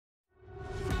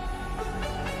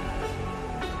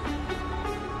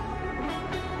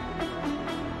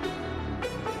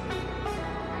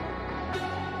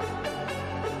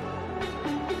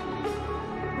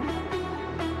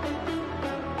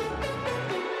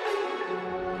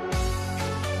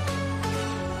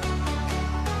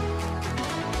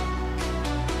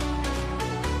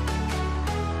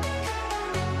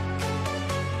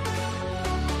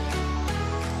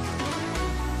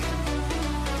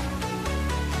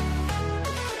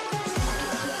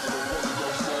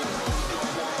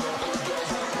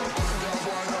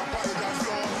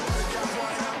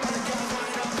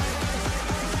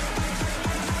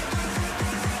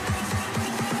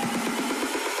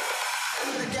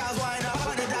girls wind up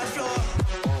on the dance floor.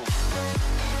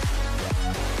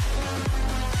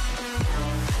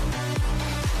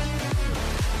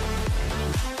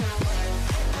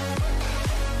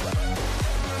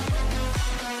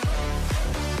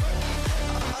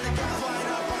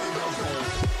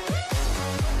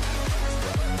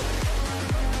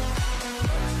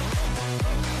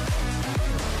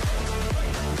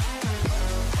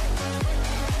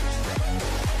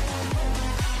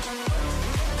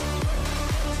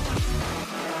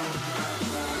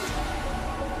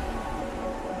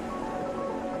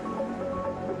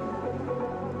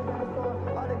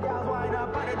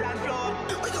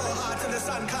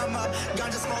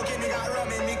 Ganja smoking, they got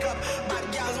rum in me cup. Bad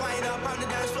girls wind up on the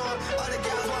dance floor. All the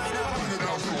girls wind up on the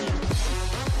dance floor.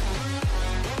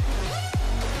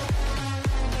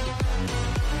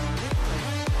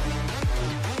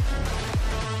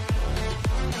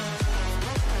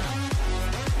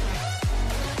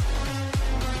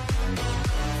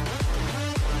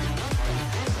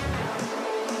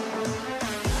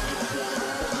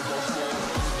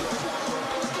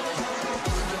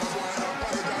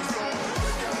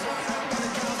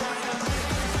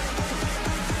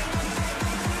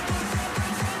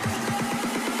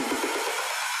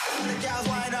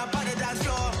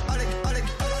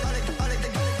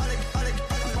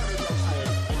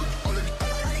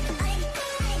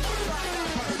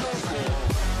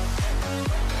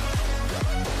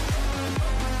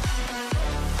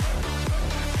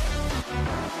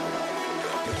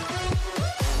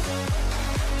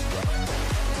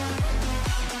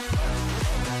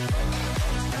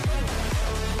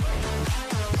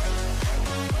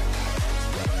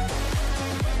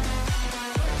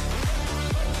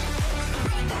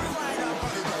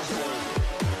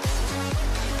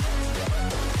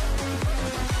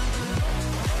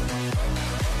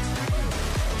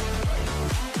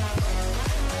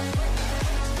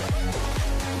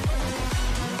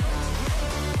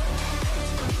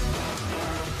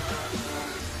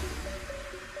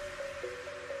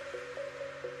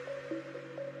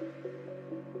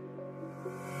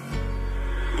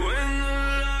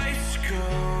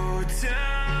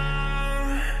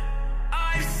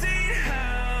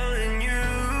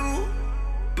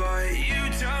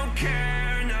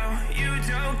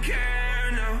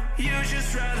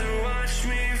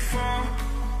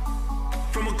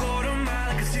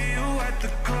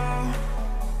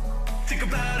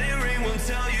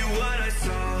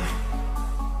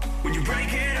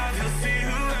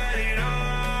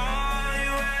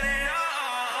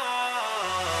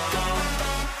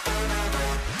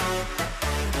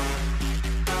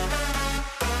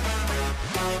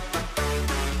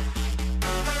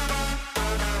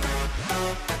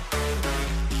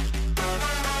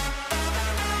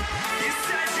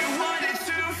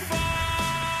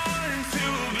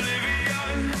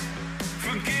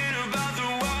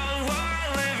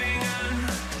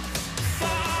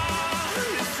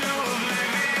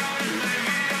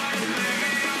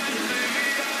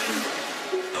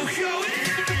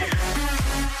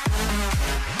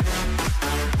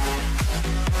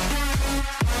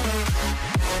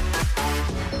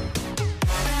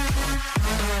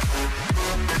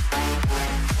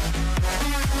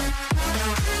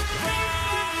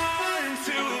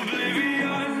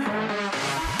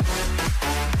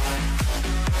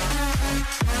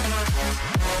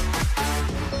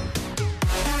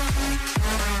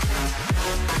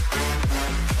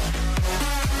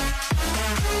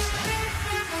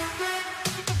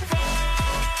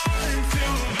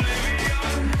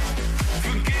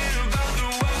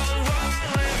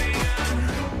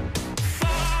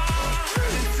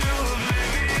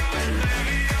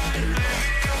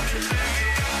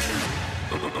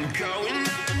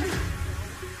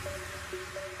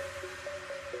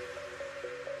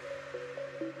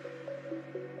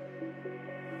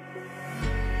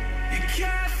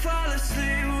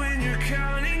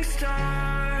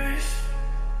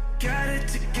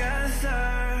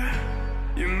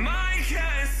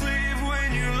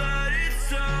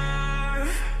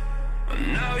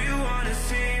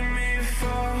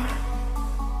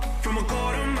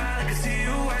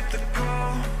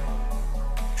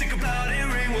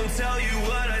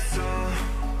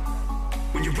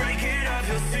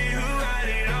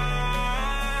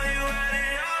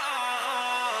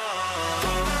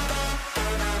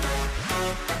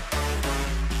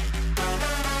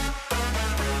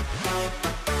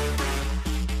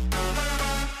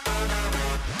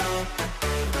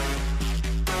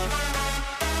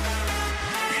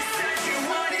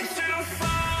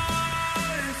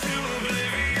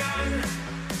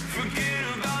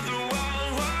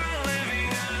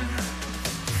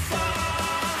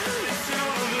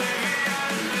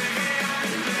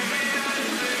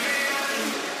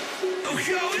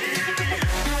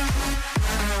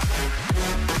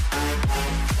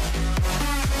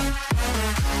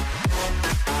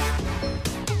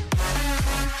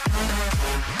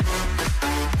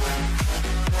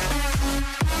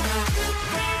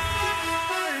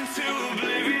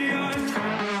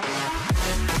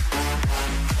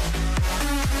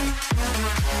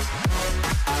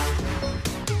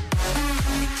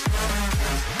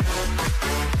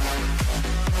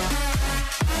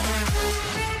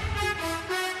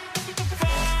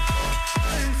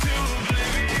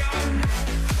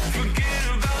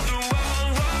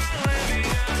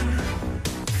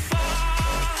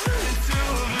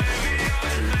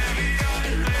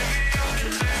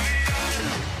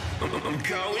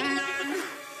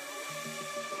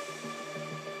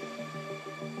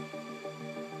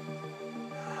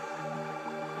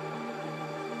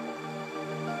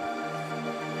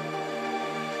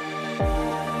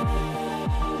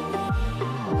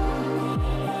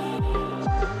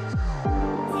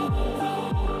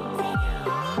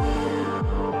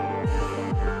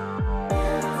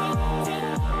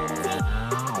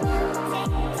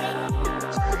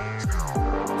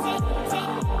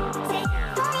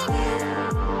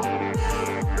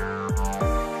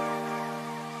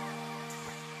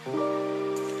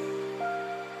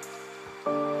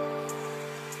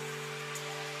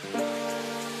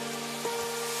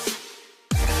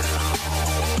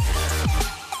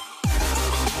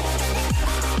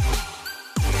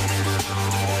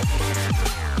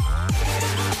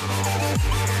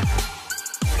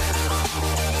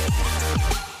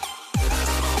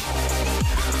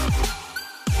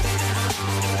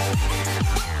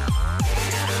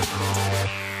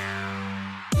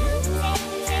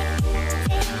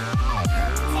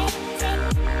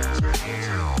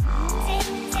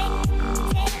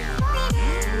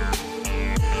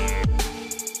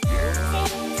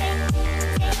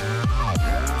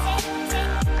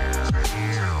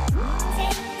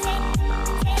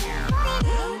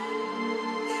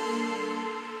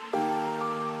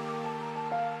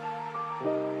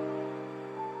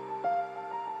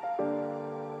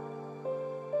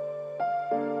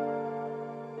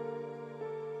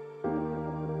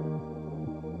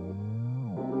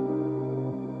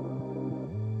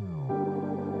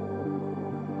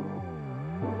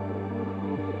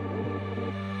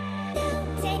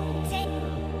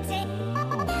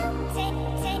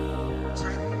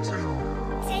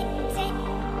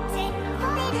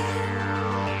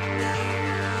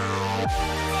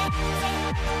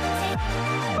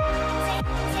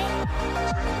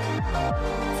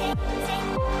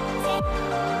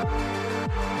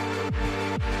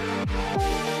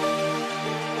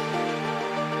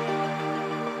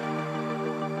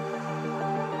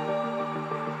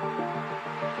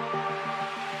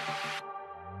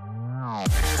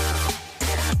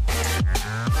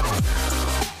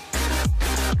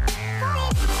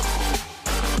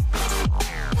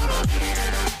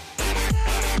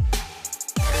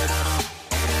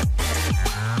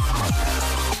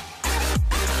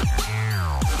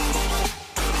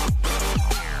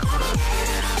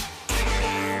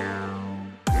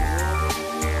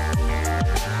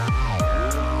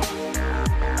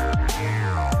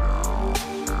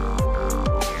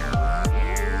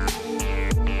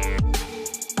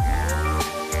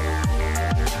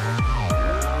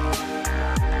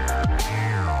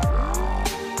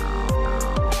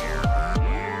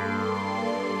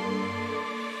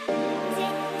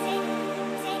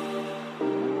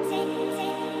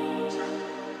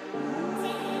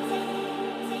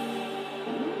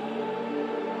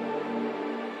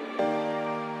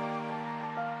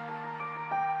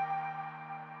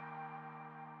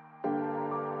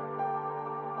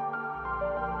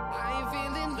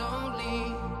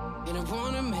 lonely, and I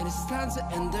wanna admit it's time to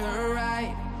end the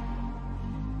ride.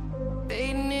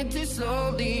 Fading it too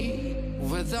slowly,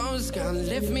 were those gonna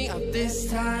lift me up this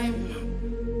time?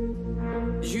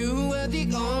 You were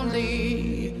the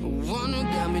only one who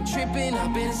got me tripping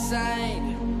up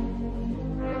inside.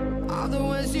 All the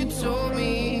words you told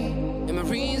me, am I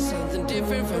reading something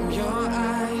different from your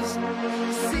eyes?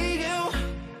 See you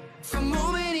for a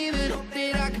moment, even hope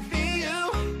that I can feel you.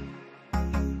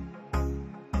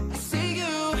 I see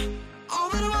you, all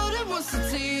that I wanted was to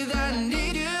tell you that I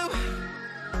need you.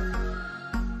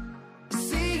 I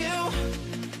see you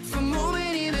for a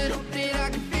moment, even hope that I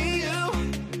can feel you.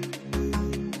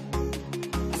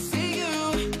 I see you,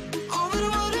 all that I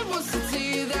wanted was to tell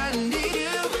you that I need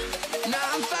you. Now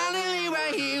I'm finally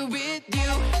right here with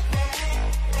you.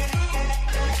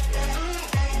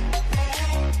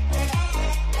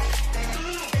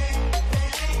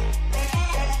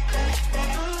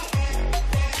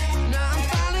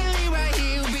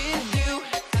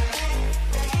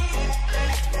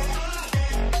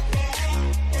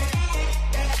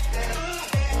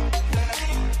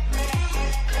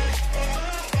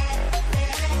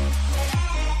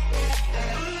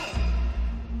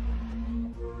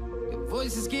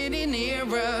 Voices getting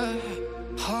nearer,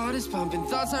 heart is pumping,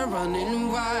 thoughts are running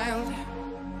wild.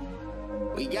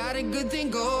 We got a good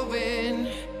thing going,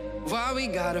 while we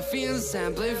got our feelings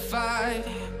amplified.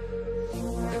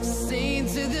 Staying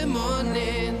till the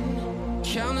morning,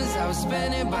 countless hours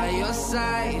spending by your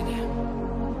side.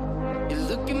 You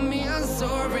look at me, I'm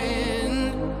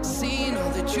soaring, seeing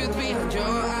all the truth behind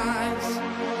your eyes.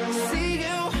 See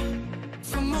you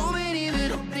for a moment, even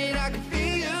hope that I can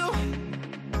feel you.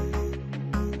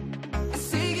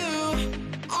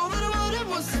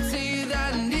 To tell you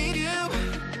that I need you.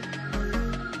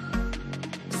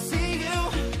 See you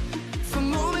for a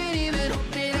moment, even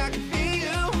hope that I can feel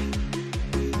you.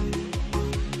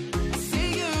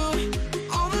 See you,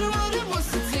 all that I wanted was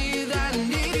to tell you that I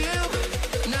need you.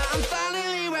 Now I'm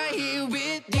finally right here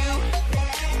with you.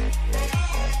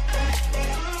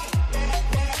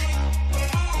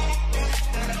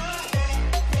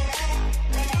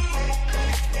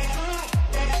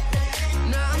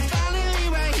 Now I'm finally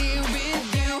right here with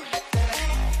you.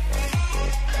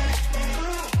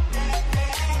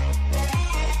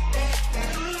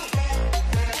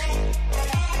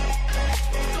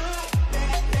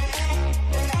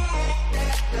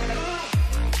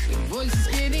 Voices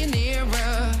getting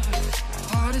nearer,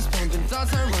 heart is pumping,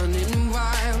 thoughts are running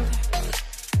wild.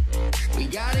 We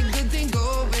got a good thing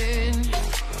going,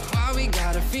 while we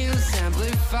got our feelings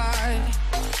amplified.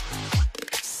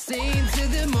 Staying till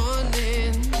the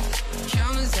morning,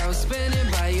 countless hours spending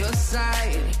by your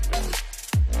side.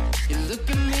 You look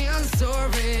at me, I'm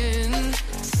soaring,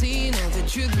 seeing all the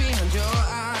truth behind your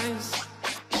eyes.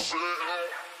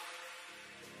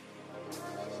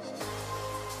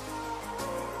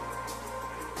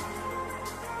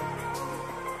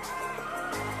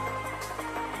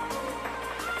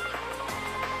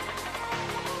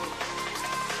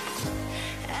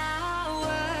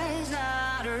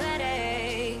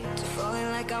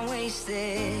 I'm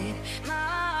wasted, my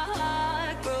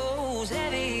heart grows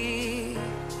heavy.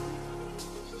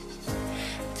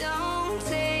 Don't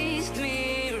taste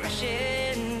me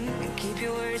rushing, keep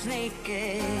your words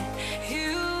naked.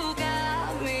 You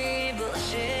got me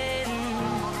blushing.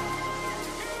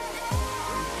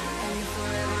 And if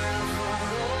forever I'll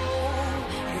follow,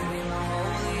 you be my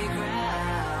holy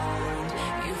ground.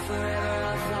 You forever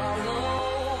I'll follow.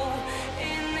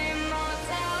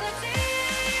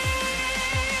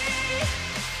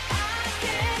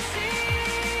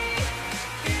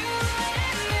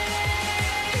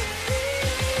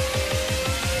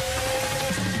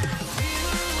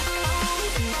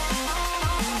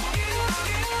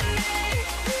 You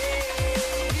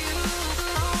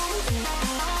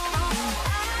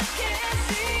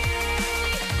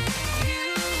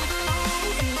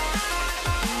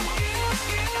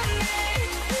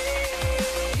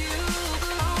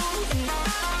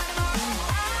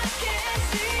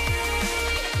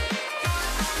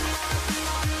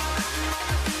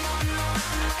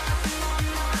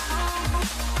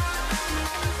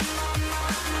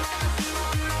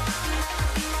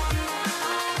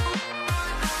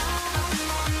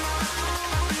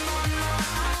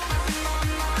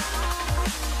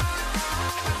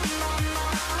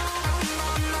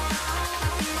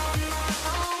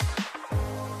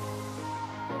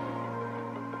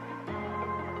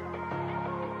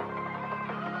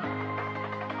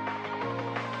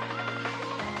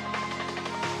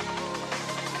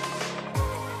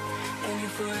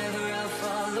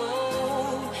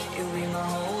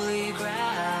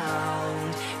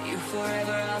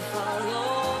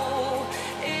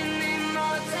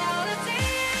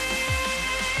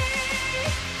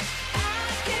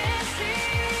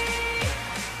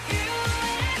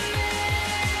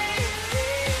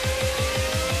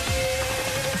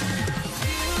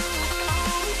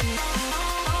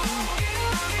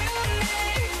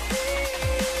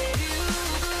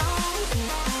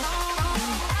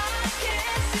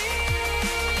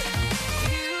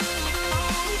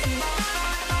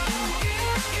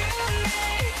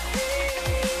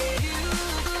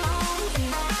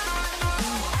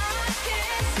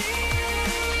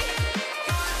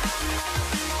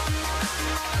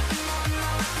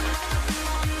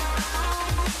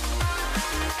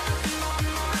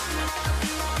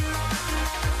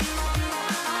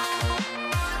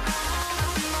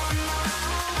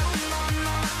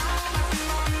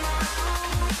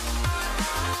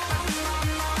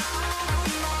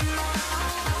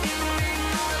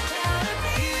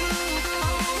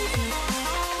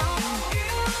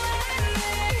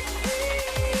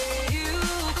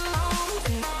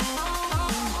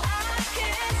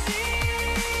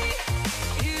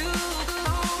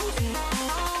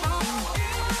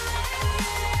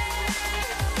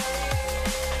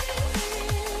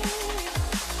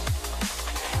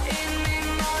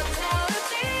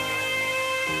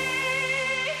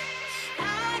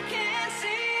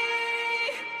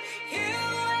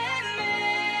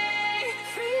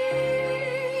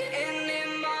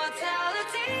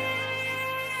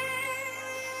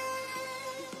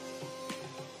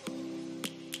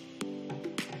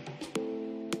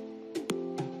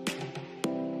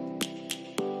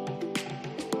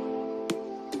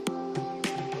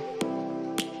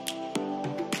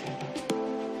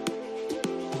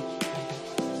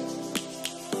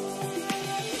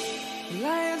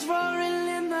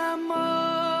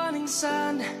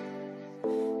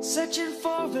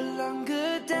for a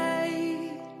longer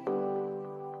day.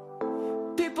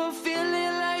 People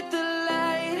feeling like the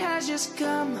light has just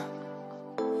come.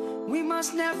 We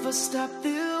must never stop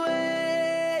the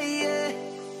way, yeah.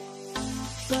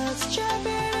 Birds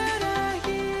chirping and I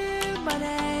hear my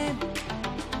name,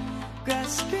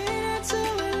 grasping into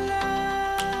a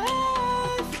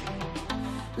life.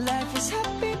 Life is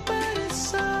happy but it's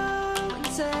so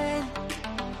insane.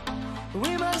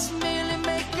 We must merely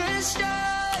make a start.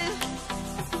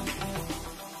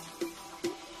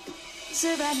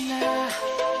 Savannah,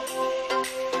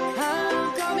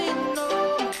 I'm coming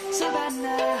home.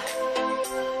 Savannah,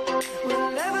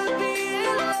 we'll never be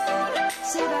alone.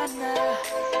 Savannah,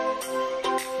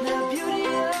 the beauty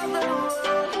of the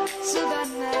world.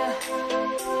 Savannah,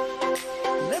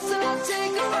 let's all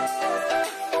take a walk.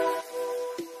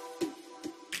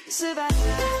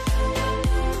 Savannah.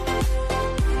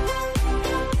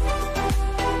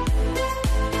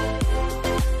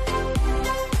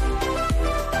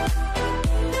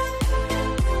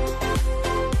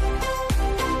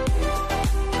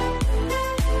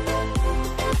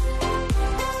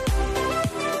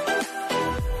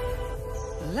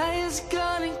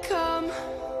 Gonna come.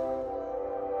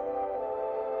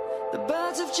 The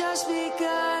birds have just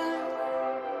begun.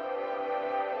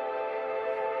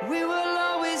 We will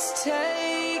always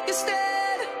take a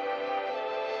stand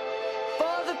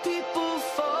for the people,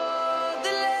 for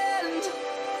the land.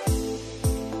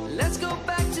 Let's go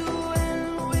back to when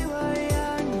we were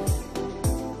young.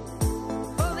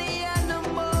 For the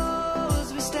animals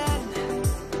we stand.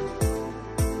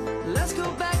 Let's go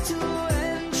back to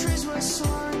when trees were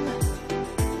swung.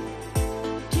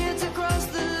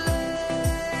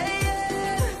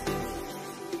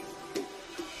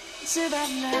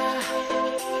 Savannah,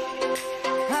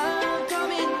 I'm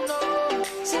coming home.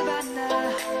 Savannah,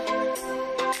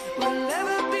 we'll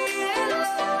never be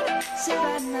alone.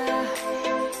 Savannah,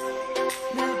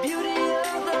 the beauty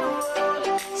of the world.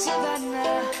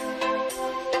 Savannah,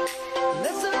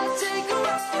 let's all take a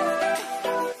walk.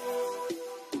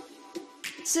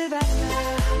 Savannah,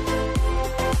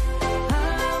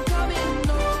 I'm coming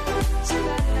home.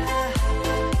 Savannah,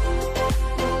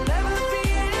 we'll never be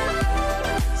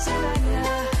alone.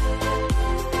 Savannah,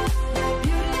 the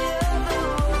beauty of the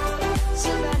world.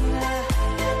 Savannah,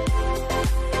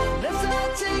 let's all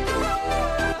take a walk.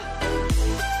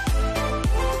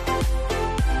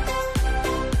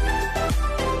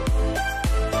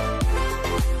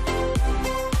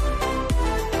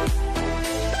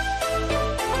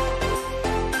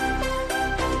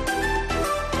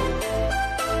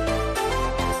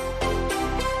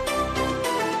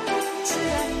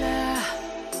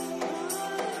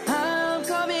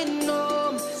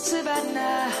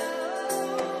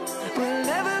 We'll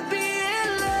never be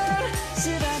alone,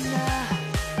 Savannah.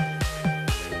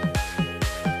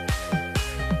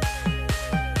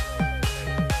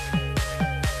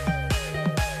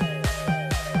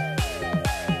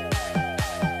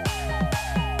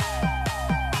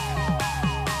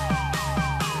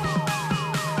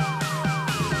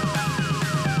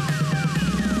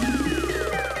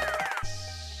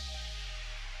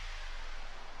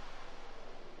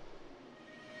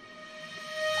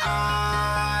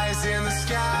 Eyes in the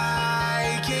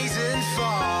sky, gazing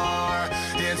far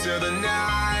into the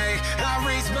night. I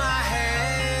raise my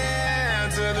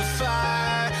hand to the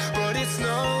fire, but it's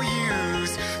no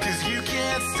use, 'cause you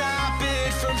can't stop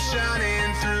it from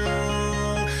shining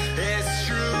through. It's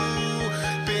true,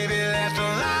 baby, let the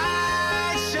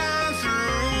light shine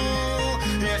through.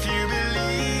 If you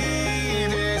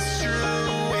believe it's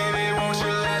true, baby, won't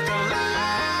you let the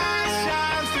light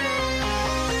shine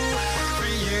through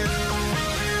for you.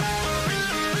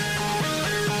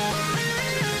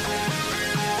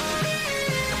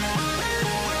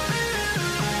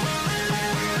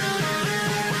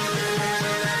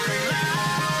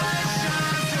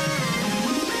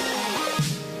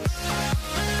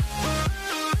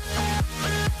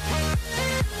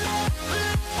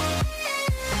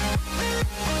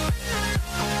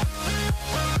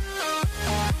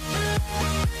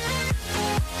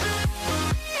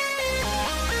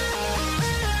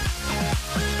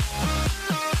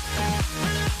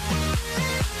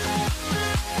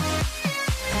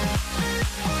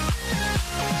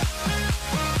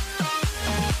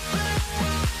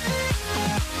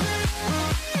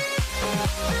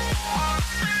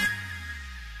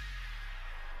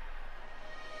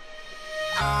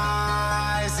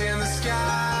 Eyes in the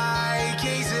sky,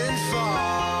 gazing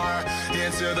far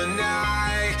into the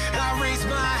night. I raise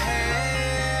my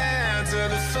hand to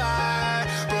the fire,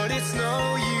 but it's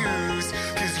no use,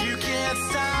 'cause you can't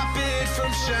stop it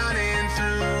from shining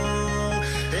through.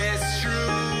 It's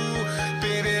true,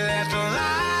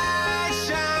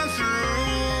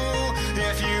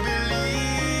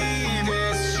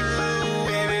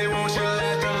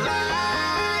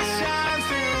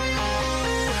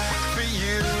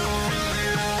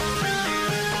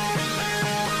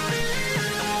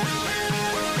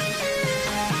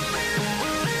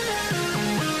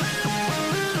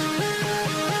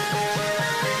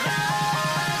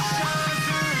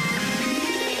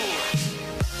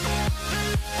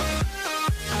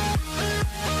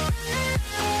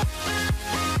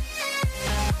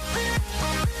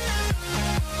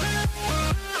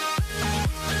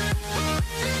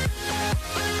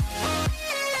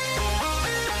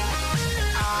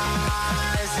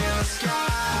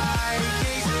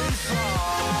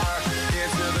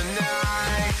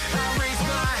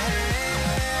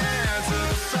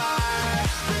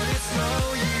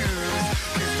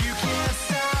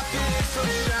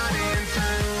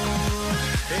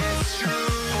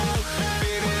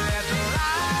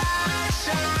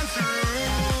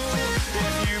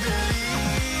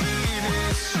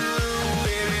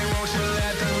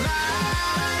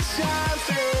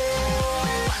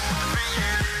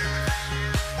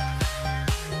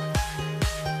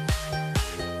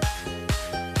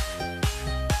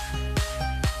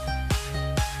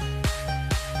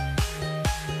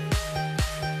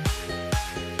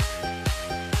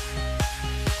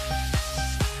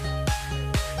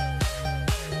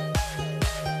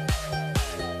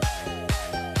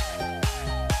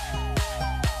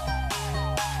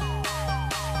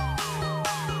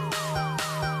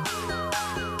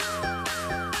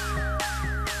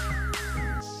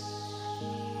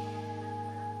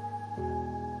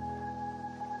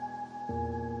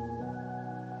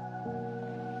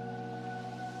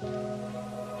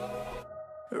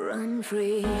 I'm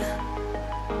free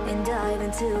and dive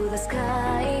into the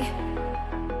sky.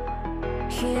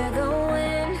 Hear the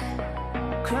wind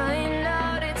crying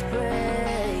out its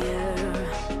prayer.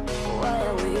 Why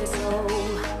are we so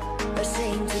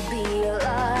ashamed to be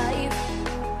alive?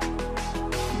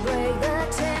 Break the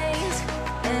chains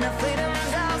and our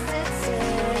freedom's ours to take.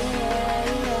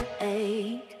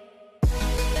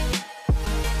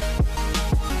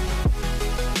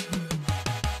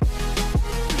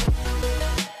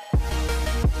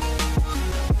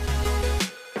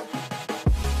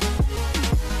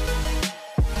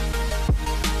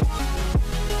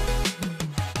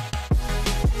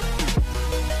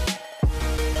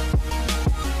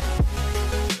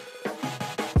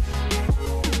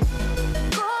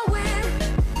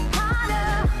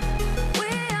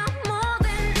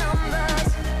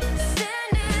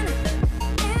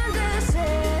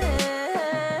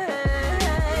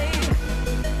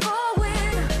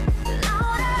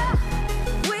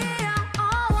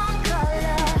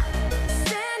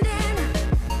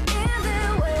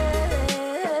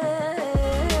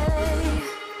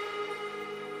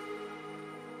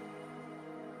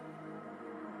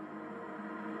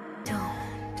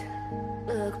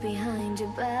 Look behind your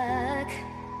back.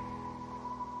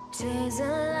 Chase a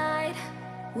light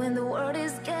when the world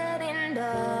is getting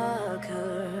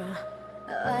darker.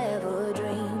 I have a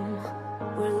dream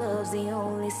where love's the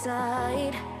only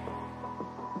side.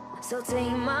 So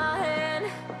take my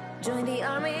hand, join the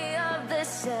army of the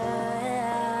shadows.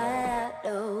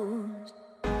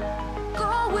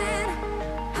 Going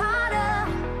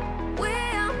harder, we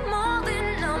are more than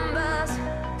numbers.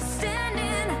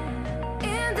 Standing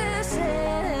in the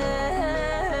shade.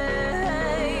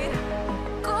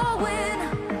 Going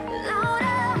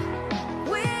louder,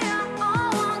 we are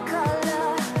all one color.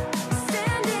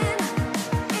 Standing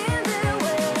in the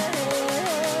way.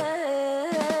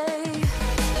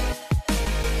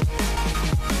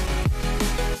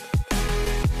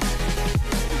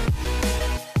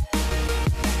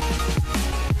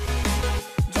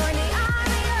 Join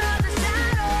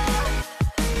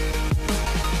the army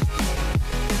of the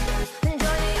shadows. Join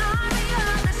the army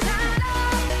of the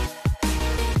shadows.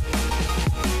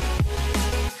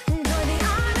 Join the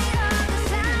army of the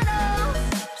shadows.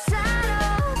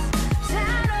 Shadows,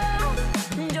 shadows.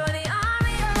 Join the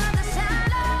army of the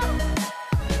shadows.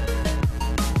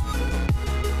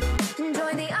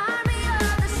 Join the army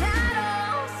of the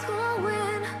shadows.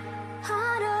 Going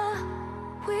harder,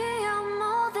 we are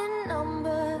more than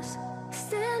numbers.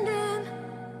 Standing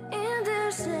in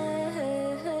their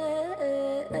shade.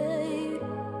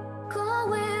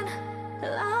 Going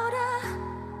louder,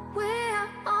 we are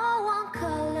all one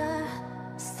color.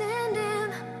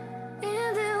 Standing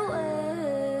in their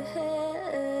way.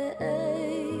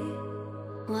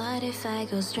 What if I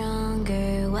go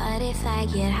stronger? What if I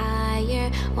get higher?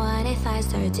 What if I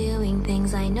start doing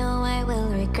things I know I will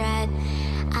regret?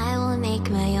 I will make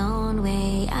my own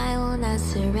way, I will not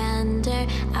surrender.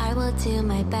 I will do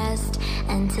my best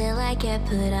until I get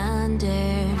put under.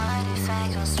 What if I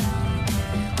go stronger?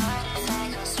 What if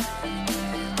I go stronger?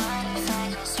 What if I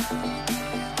go stronger?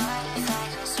 What if I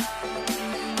go stronger?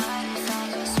 What if I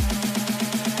go stronger?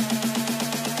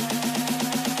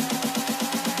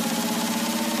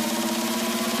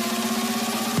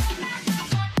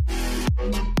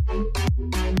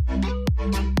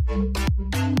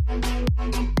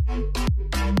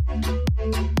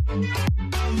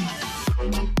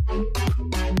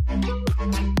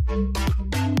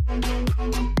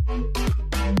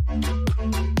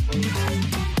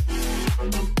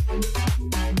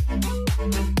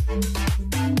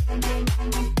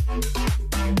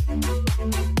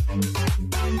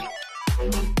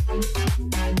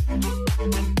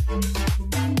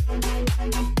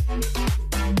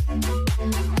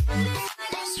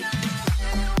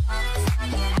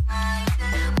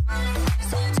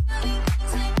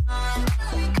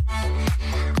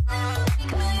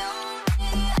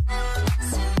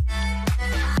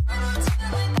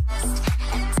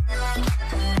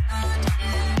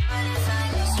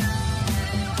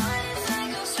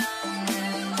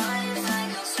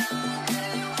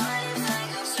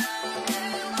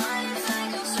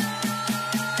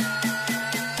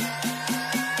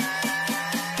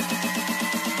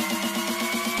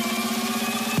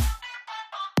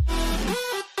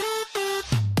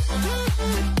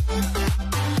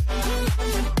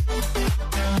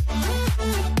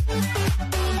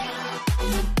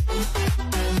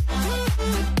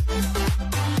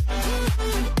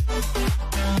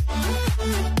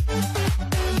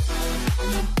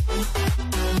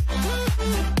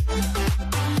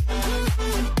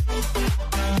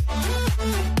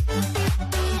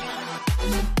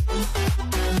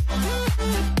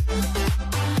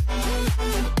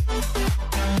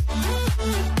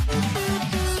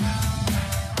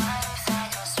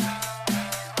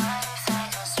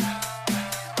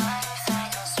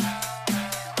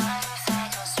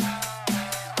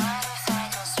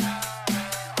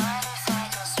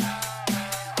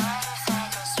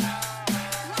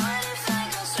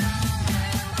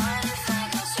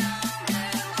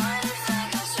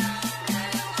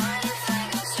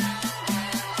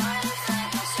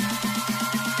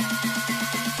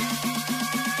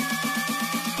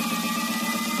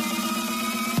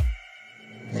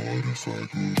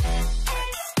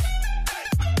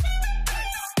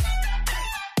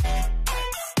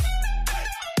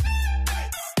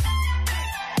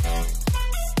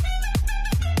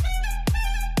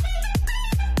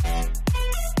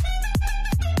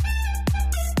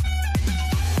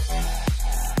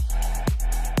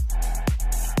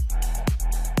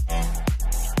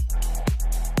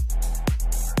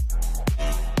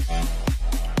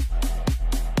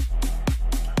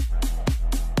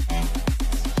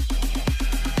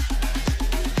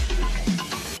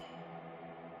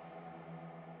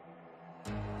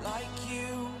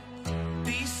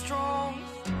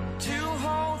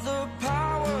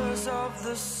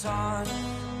 one.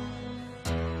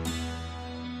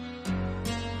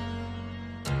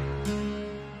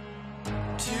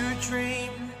 To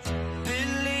dream,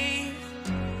 believe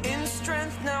in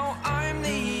strength. Now I'm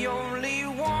the only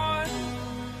one.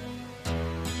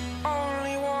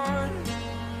 Only one.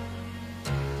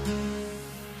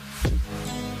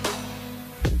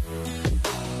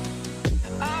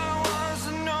 I was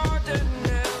an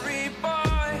ordinary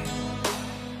boy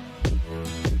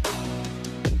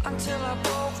until I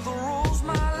broke the rules.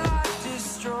 My life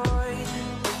destroyed.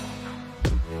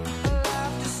 A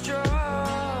life destroyed.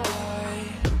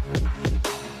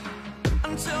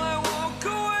 Until I woke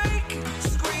awake,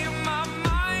 scream my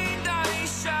mind, I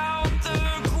shout, the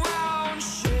ground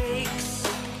shakes.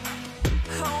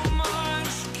 How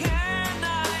much can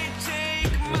I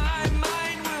take? My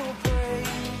mind will break.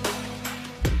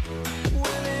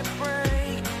 Will it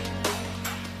break?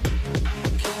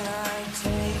 Can I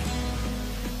take?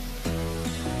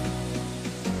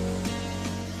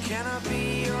 Can I be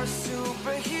your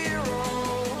superhero?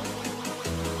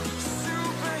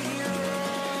 Superhero.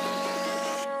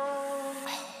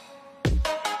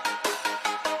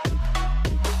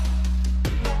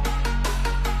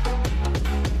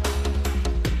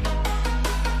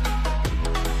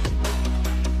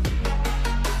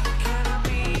 Can I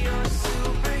be your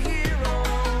superhero?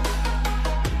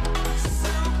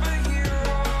 Superhero.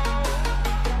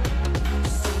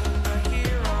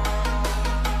 Superhero.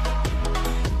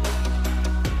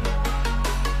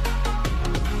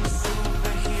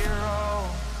 Superhero.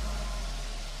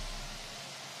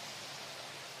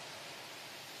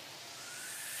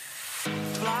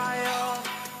 Fly up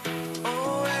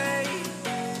away.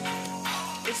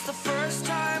 It's the first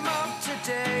time of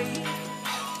today.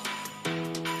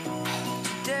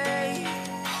 Today.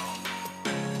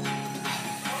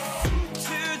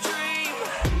 To dream,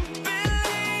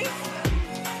 believe.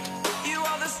 You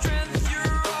are the strength,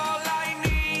 you're all I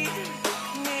need.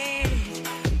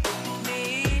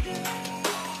 Need.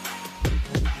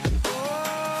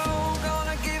 Oh,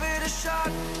 gonna give it a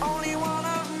shot. Only one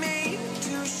of me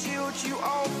to shield you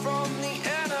all from the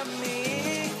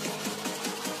enemy.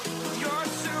 You're a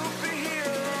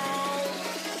superhero.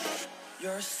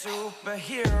 You're a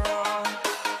superhero.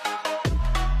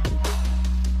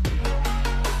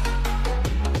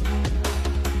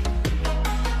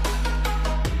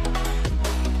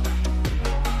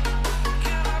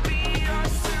 Can I be your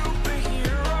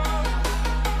superhero?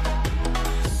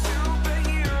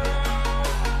 Superhero.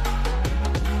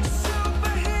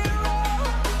 Superhero.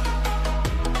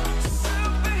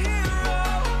 Superhero.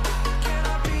 Can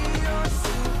I be your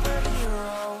superhero?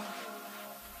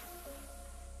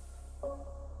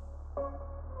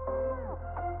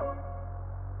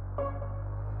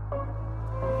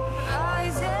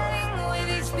 Rising with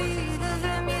each beat of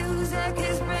the music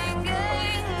is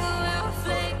bringing real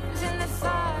flames in the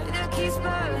fire that keeps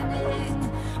burning.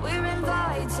 We're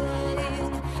inviting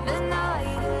the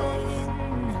night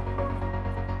in.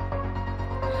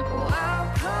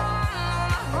 Welcome,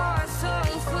 my heart so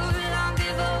full. I'm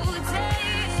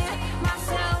devoting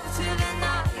myself to the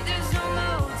night. There's no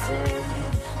motive.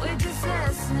 We're just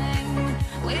listening.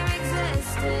 We're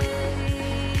existing.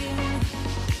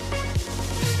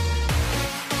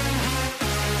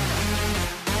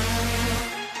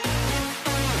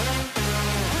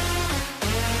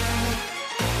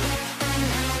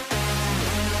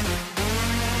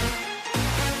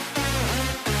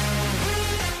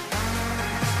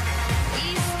 We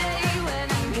stay when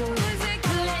the music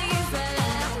plays, but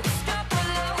let's drop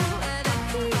below where the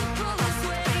people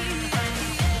sway.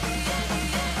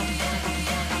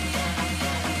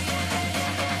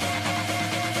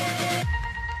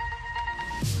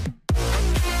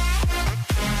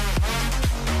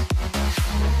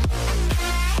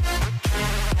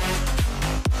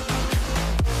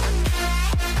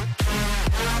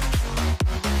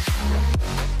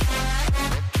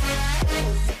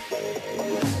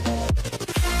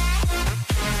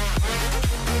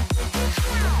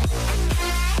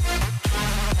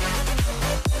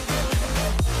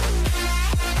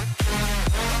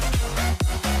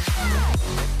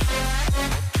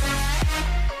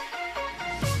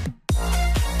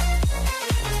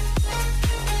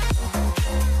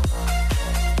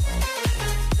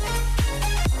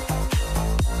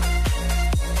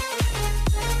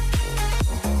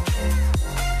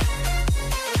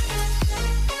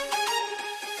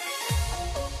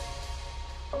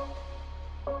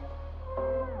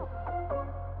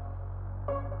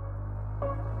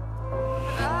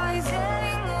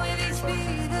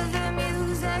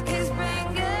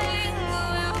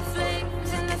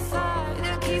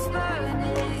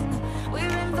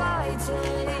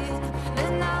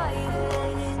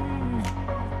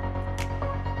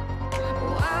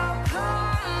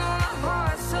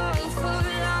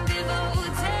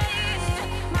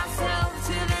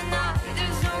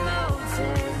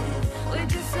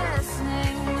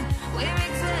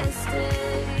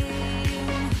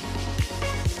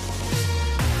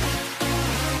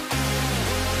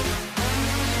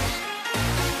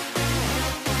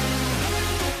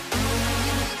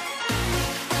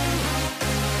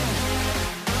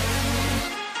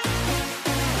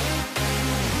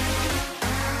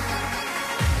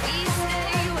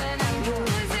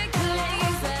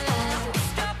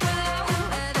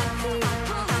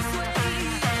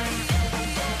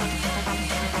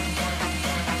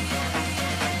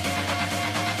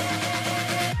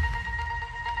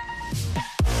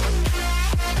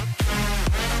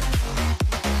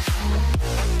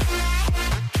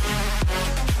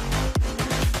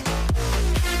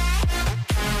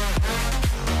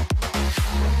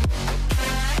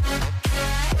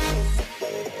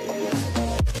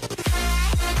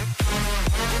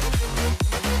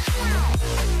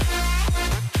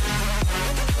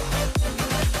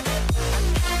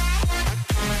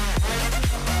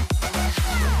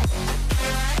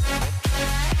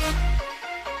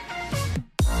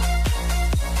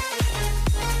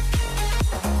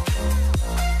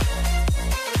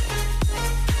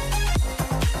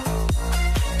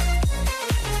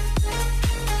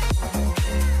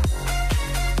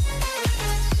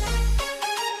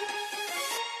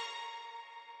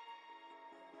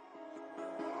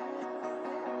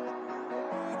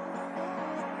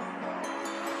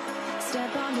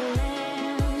 Step on the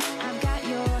land, I've got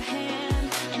your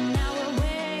hand, and now we're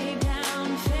way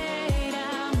down, fade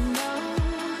out. No,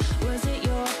 was it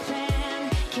your plan?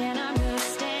 Can't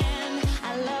understand.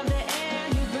 I love the air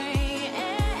you bring,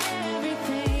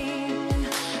 everything.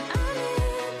 I'm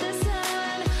in the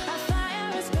sun, a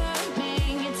fire is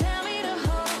burning. You tell me to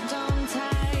hold on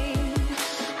tight.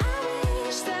 I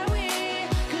wish that we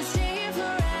could stay here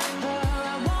forever.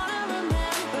 I wanna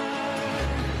remember.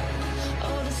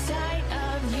 Oh, the sight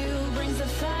of you brings the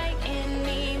fight in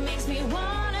me, makes me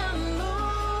wanna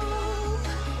move.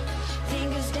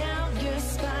 Fingers down your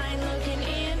spine, looking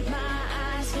in my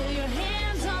eyes, feel your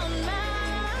hands on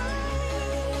mine.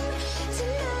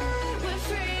 Tonight we're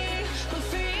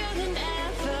freer than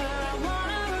ever. I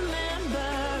wanna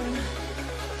remember.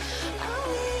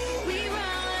 Oh, we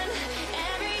run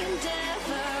every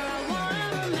endeavor. I wanna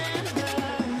remember.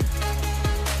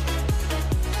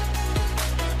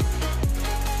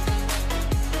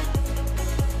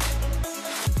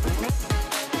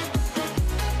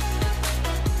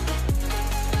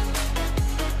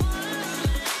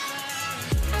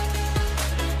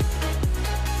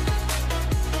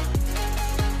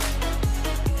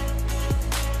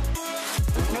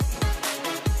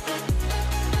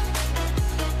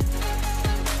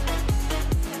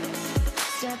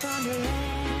 Step on the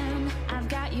land, I've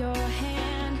got your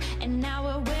hand, and now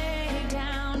we're way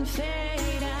down,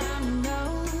 fade out.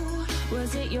 No,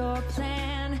 was it your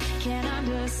plan? Can't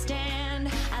understand.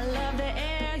 I love the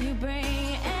air you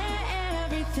bring,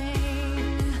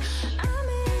 everything. I'm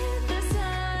in the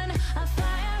sun, a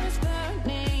fire is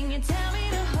burning. You tell me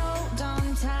to hold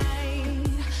on tight.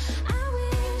 I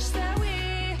wish that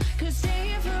we could stay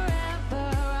here forever.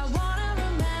 I wanna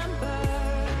remember.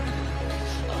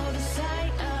 Oh, the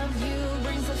sight of you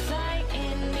brings the fight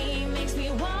in me, makes me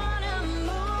wanna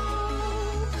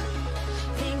move.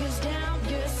 Fingers down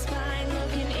your spine,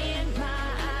 looking in my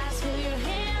eyes, feel your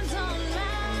hands on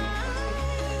mine.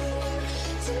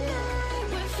 Tonight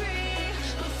we're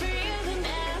freer than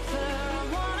ever. I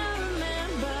wanna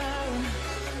remember.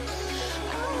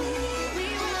 Oh, we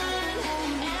run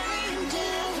every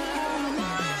endeavor. I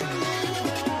wanna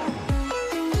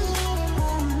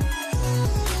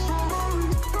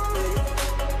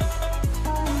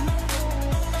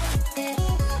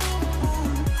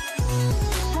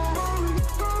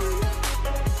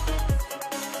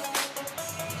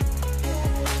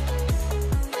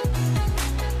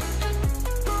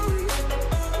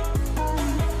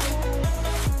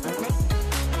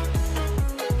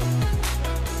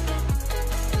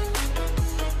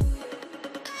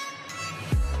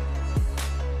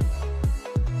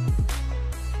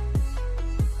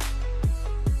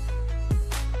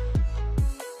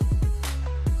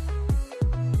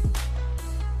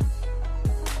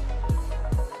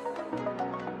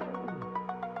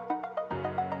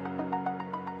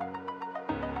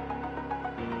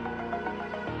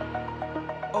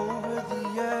over the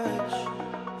edge,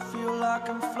 feel like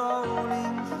I'm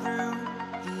floating through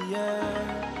the air.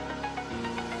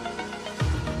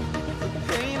 The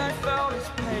pain I felt is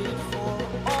paid for,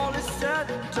 all is said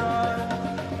and done.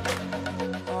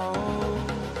 Oh,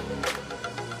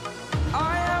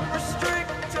 I am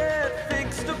restricted,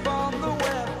 fixed upon the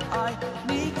web. I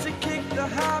need to kick the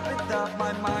habit that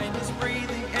my mind is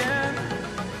breathing in.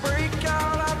 Break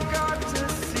out, I've got to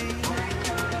see.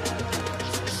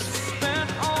 Spent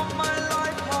all my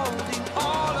life holding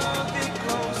all of it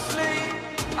closely.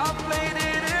 I played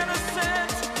it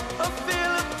innocent, a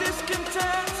feel of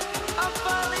discontent. I'm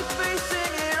finally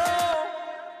facing it all,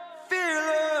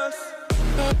 fearless.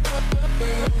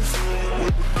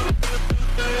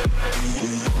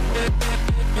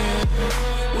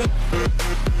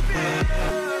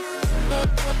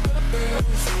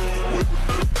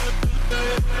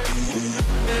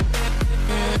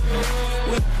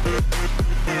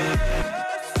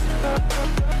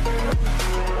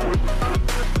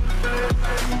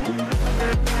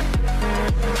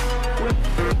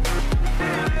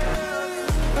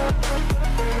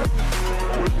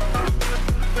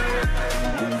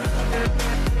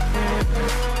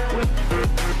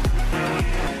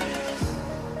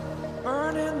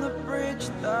 Burning the bridge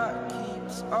that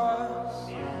keeps us.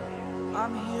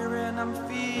 I'm here and I'm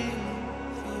feeling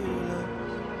fearless.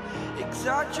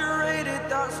 Exaggerated,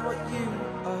 that's what you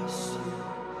assume.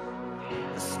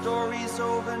 The story's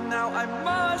over now, I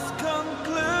must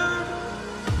conclude.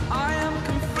 I am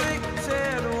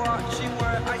conflicted, watching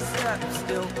where I step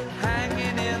still,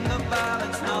 hanging in the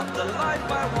balance. Not the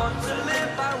life I want to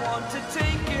live, I want to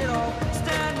take it all.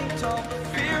 Standing tall,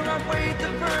 fear outweighed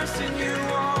the person you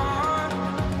are.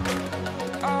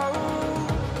 Oh,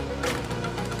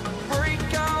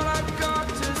 break out, I've got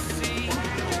to see.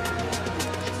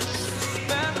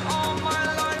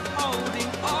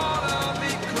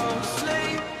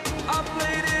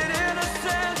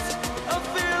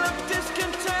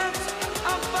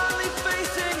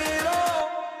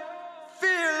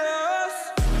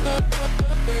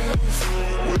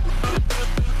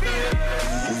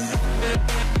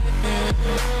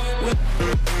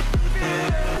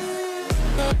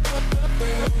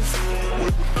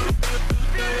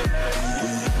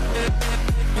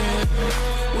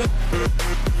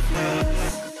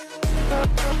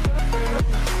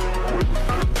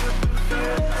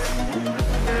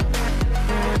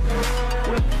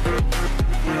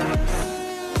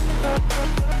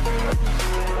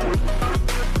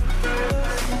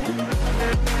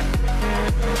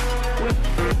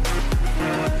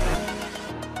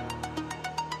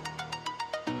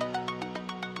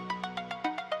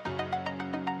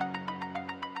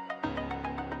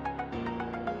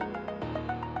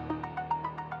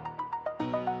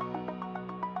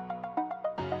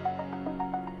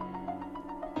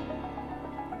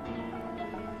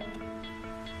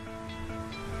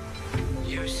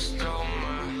 You stole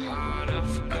my heart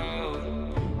of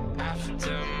gold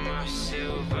after my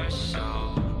silver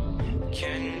soul.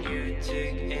 Can you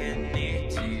dig any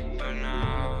deeper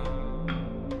now?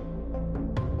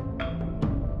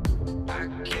 I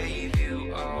gave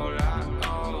you all I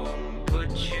own,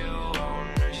 put you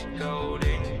on this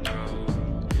golden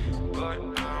throne, but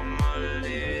I'm a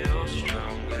little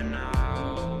stronger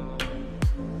now.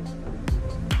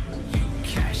 You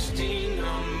cashed in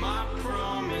on my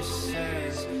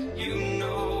promises. You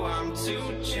know I'm too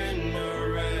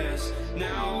generous.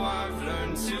 Now I've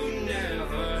learned to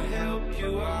never help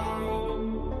you out,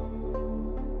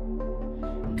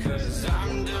 'cause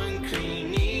I'm done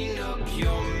cleaning up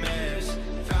your mess.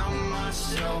 Found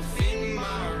myself in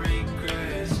my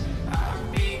regrets. I've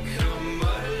become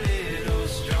a little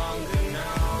stronger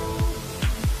now,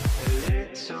 a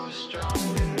little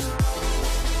stronger now.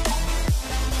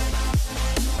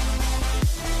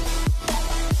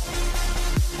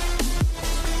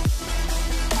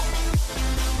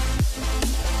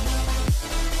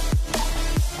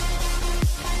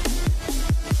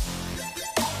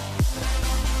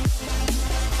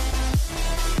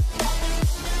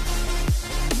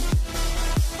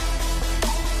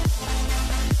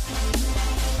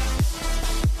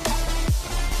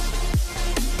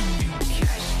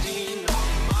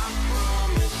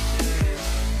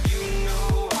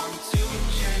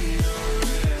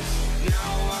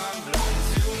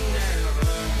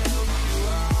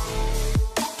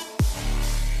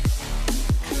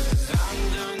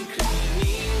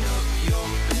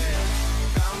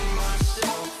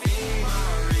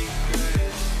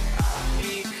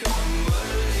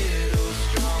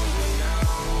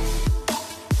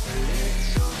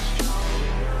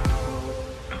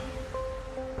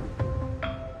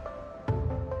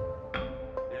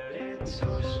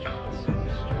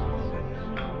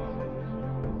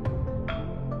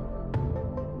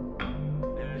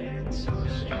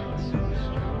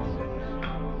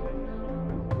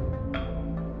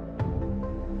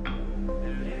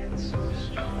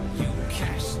 You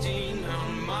cashed in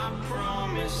on my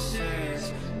promises.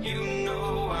 You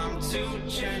know I'm too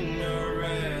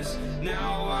generous.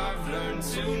 Now I've learned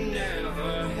to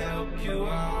never help you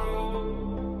out,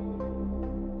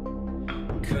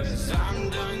 'cause I'm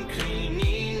done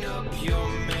cleaning up your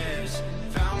mess.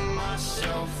 Found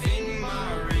myself in my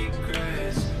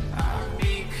regrets. I've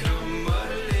become a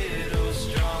little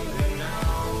stronger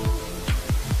now,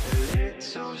 a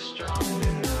little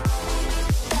stronger now.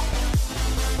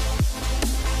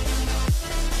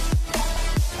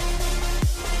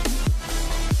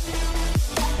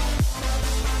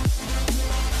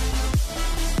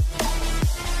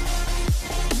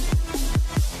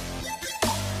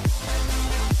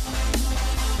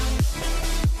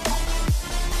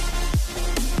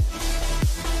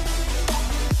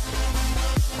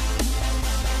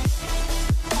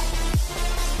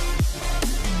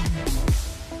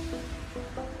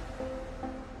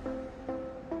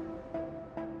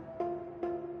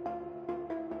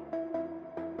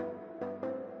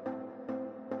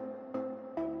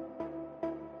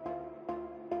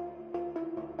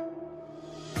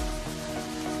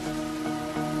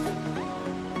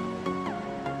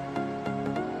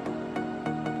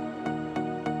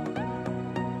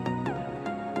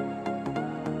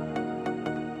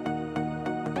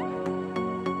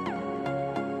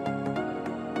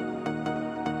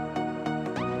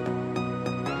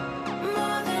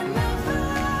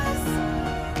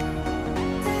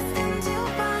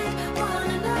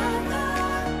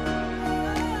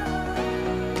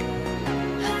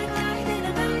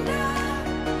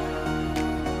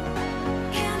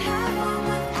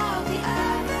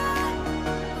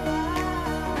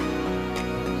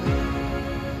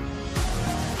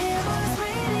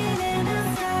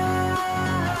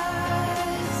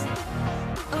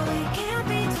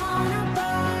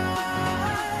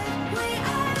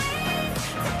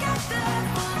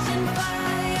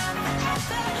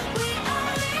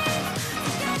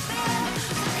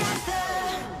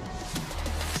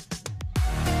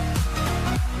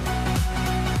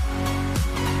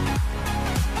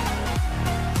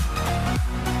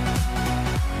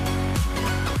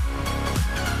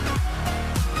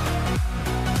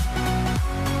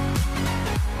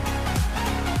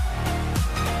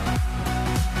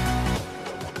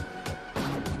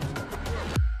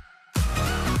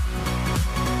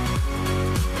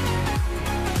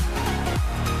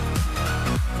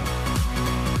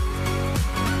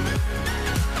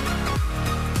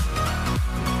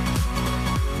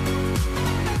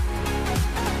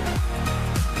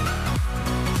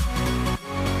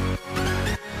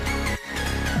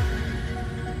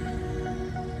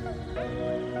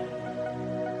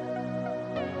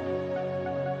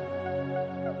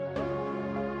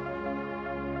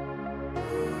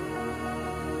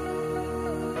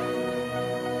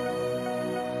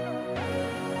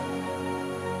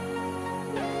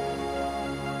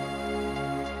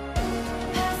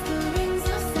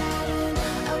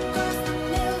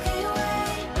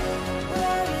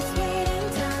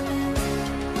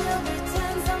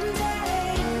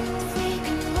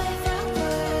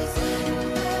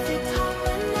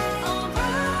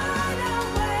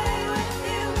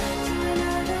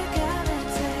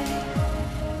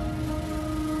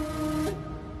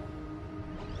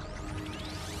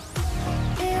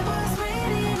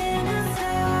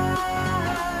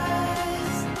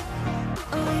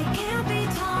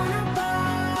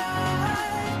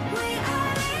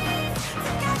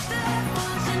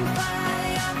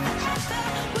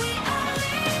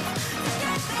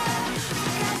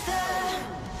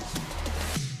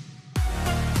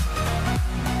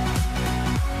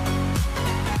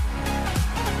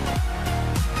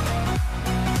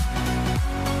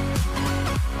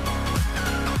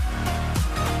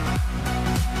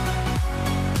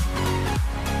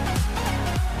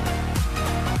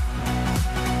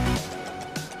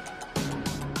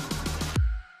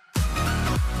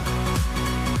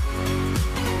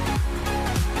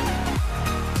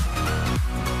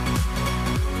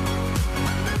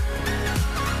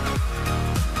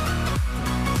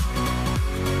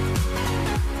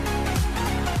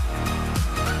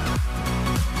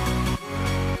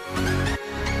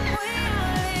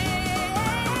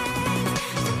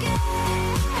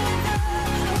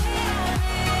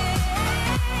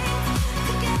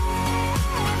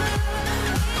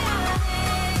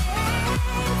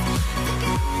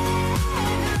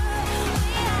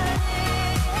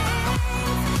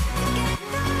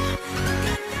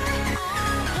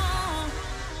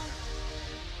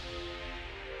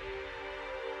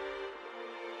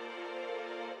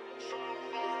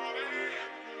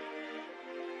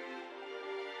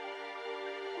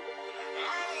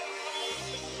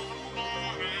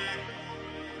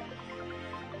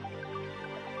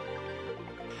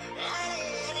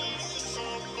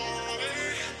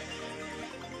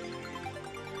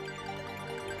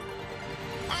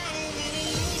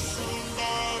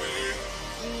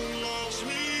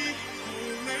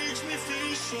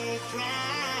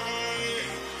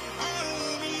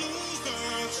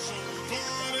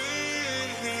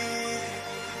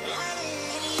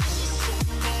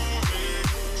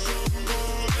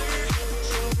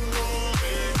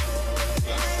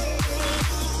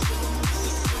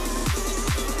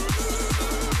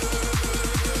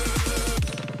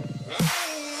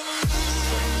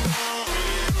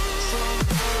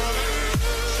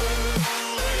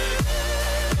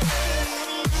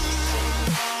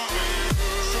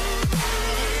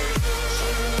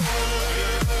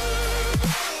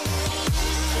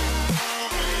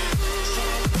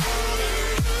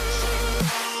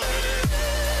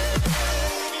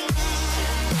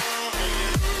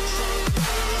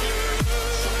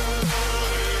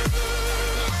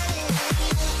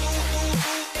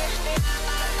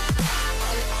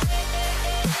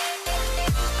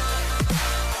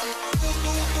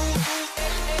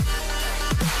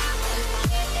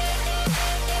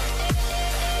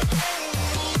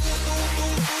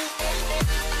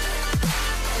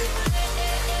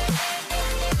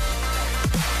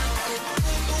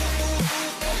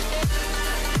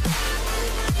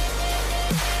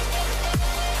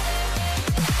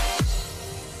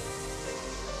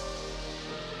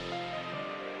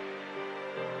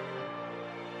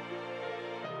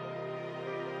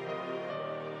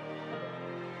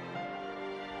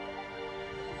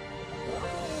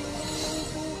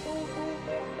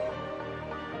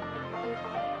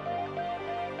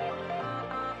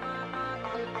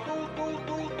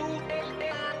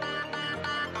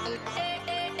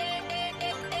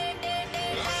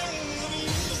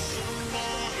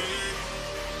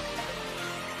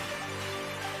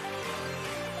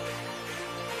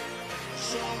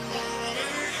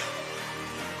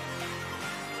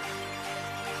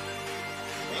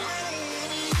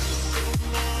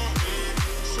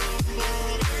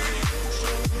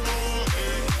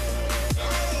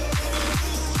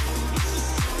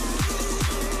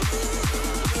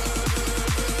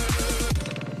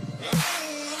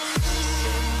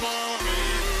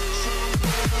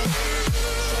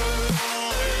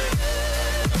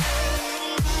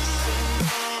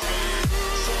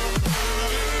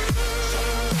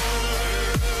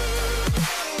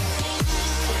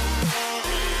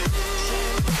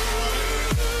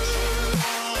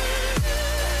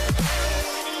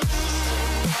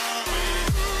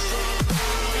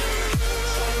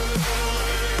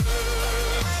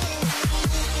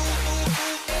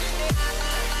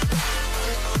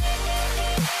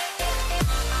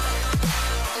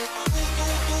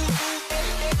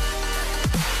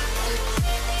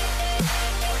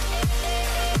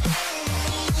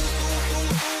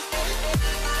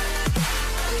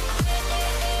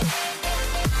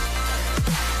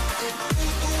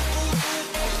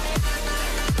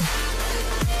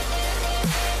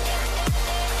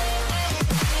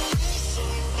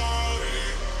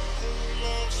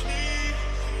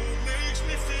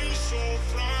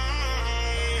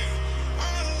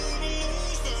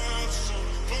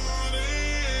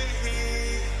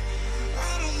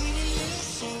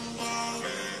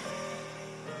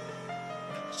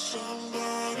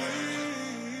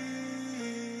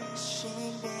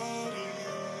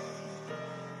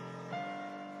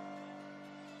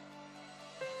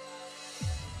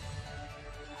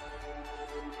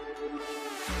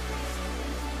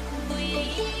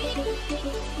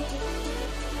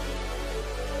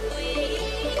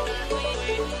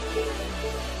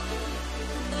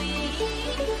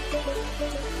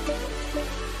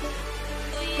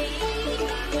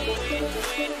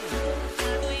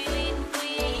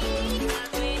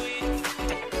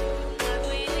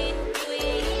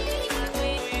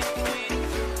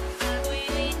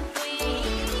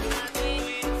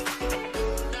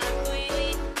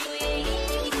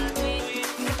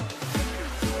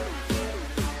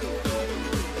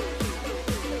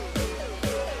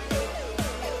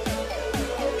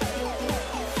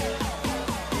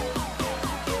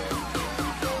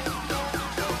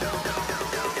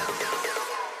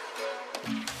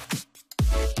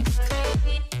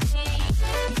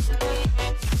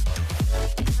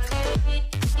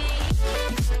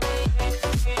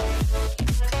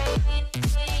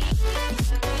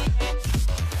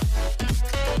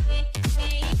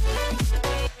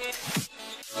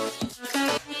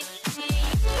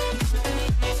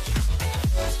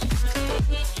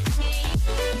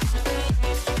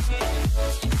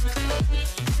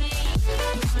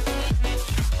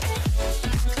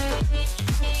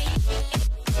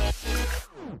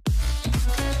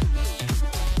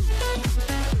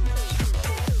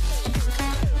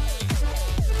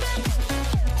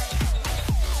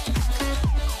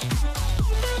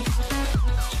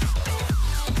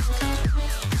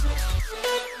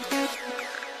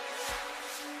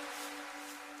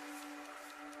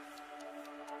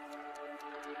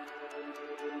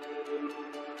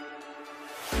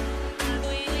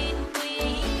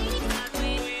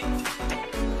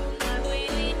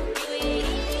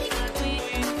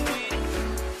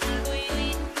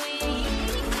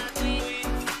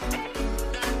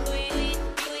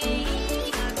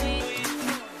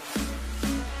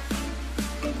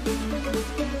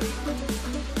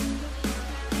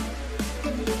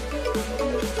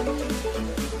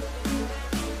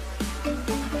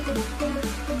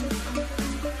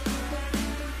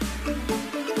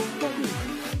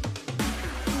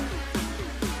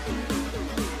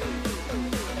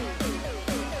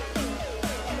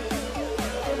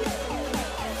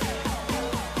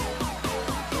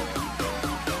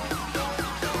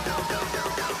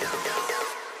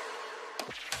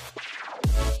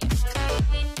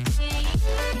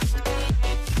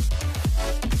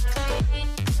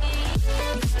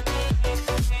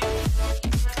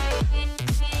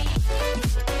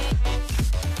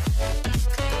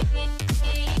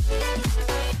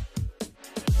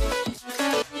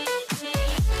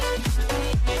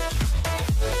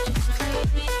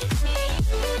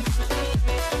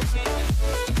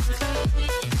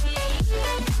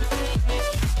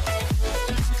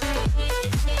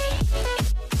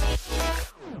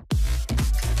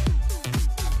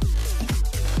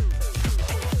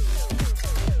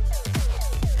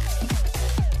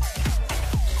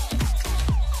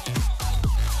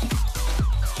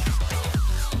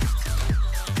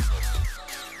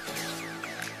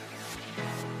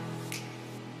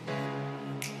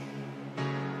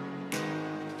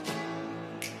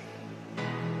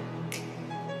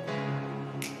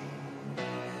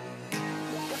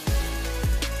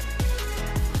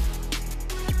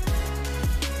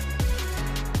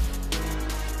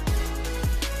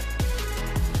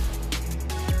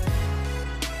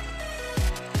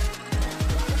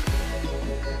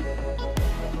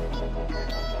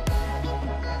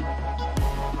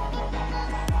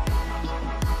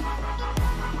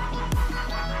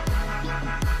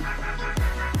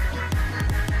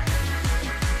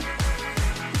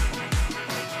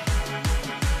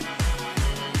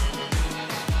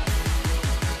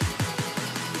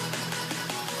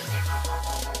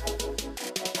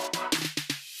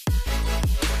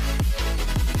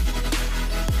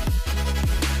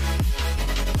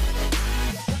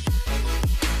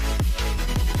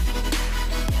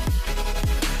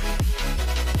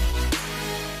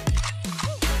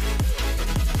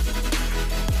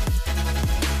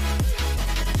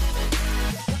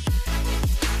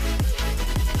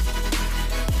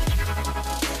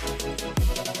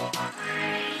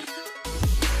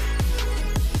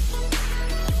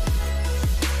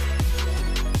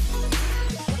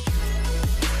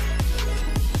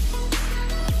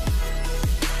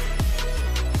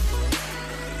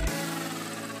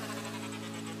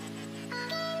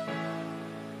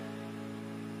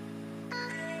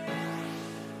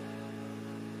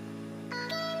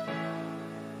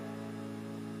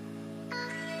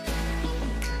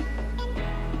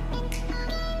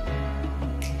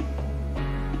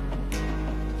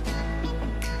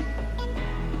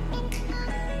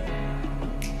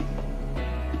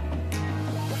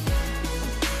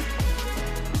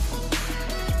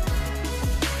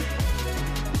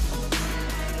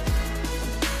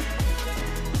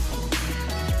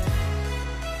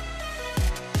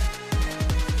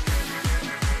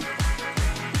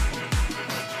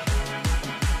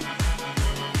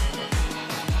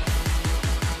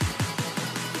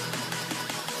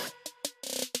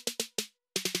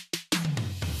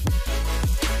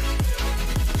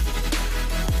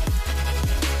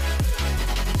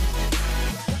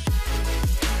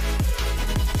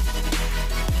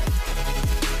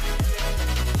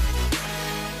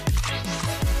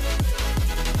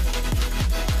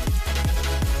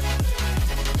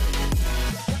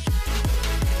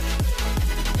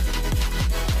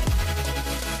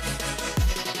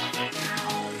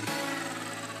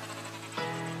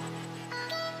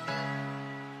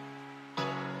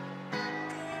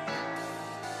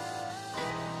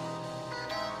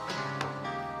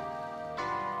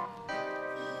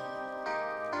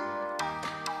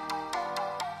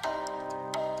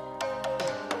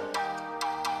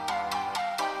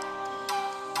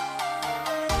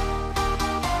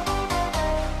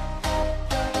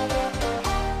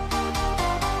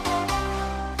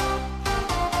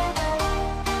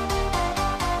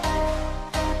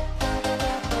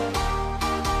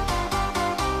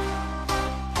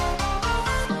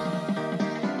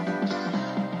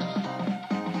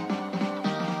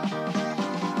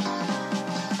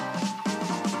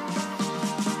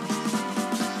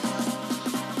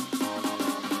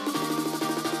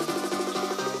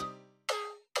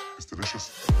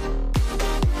 delicious.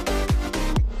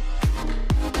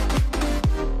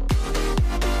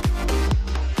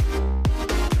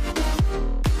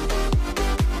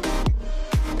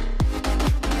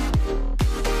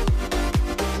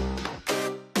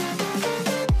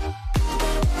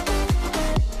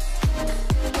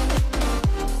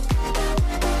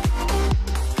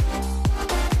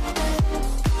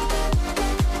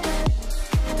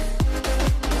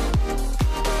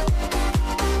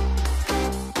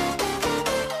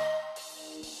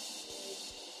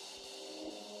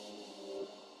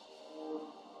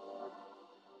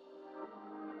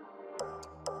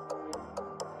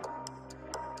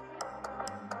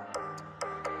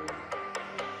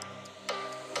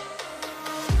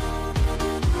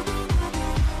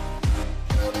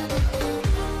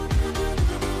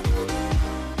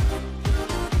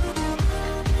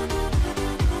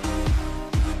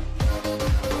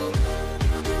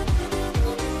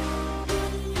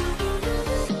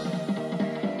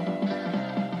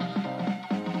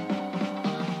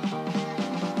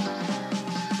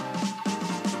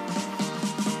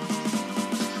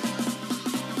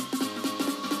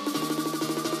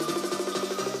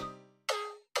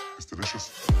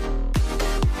 Delicious.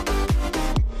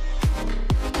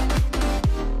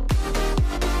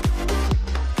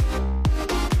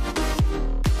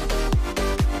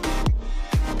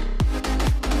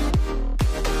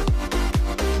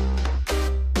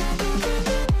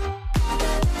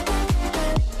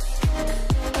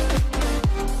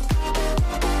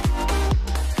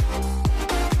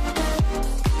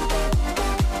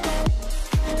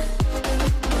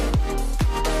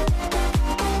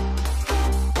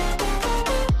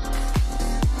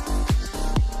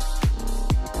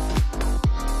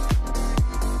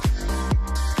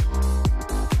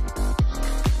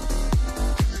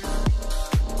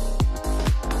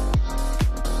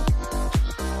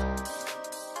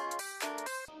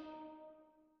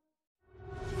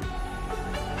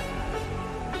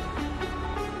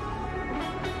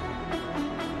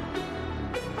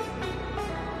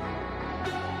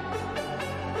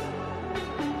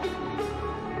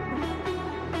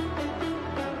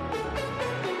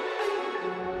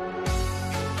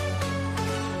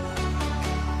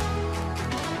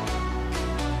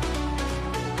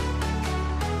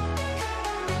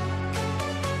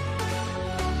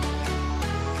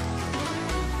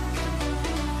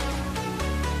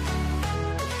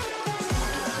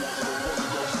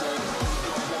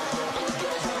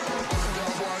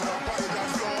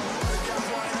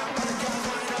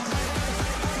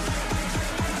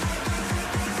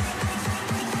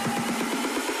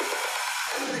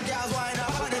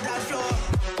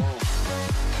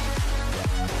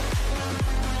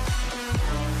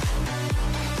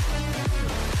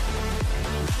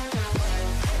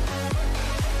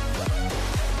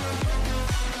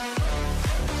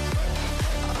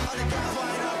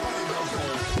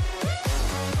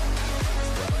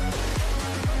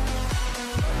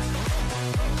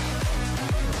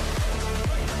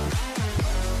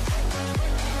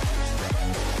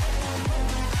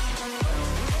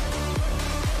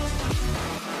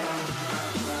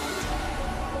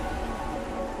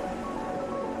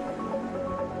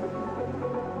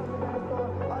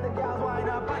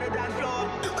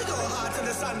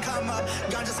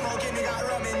 Ganja smoking, they got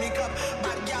rum in me cup.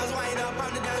 Bad gals wind up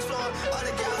on the dance floor. All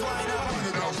the gals wind up on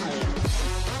the dance floor.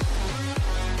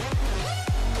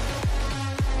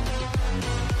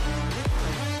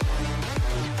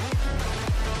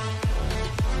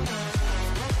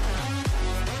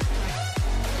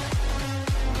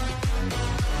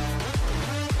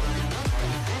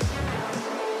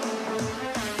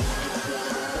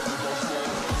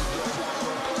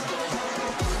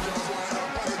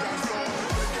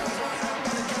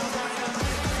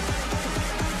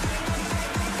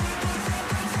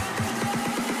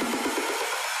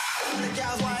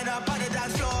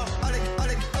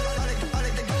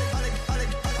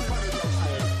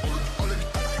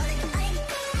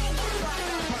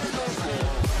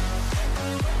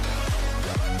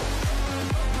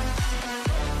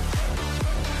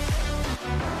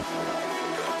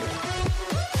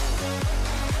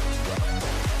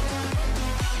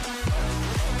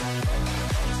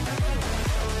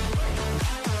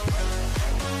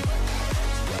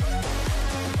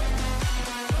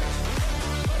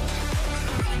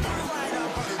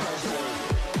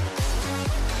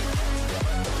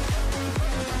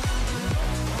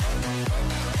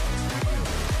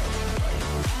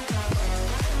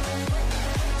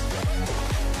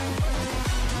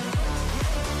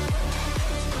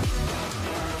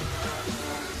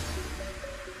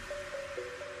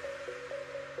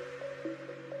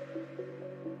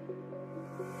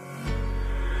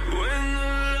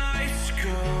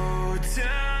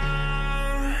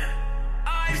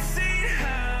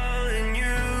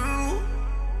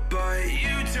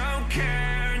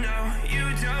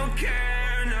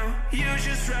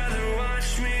 just rather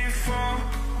watch me fall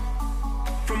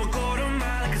from a quarter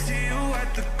mile. I can see you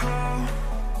at the call.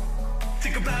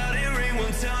 Think about it, ring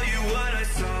won't tell you what I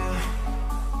saw.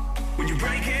 When you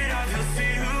break it off, you'll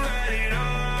see who had it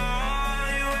all.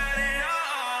 You had it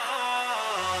all.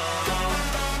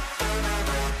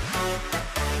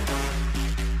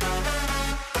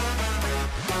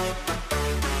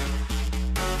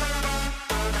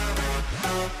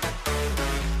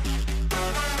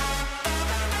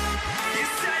 You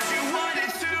said you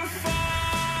wanted to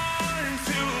fall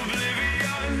into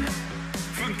oblivion.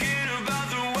 Forget about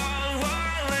the world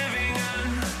we're living in.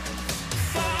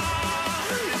 Fall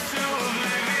into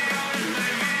oblivion,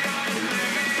 oblivion,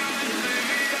 oblivion,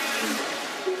 oblivion.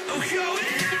 Oh,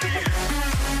 going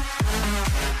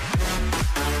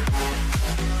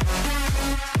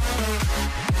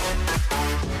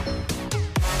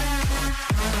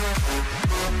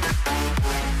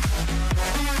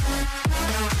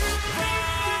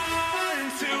fall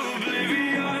into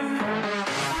oblivion.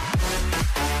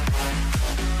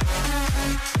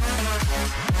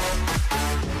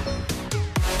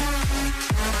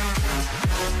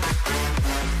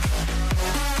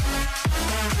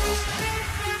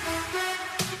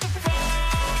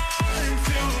 Fall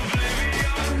into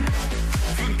oblivion.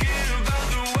 Forget about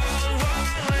the world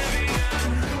we're living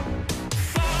in.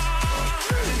 Fall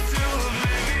into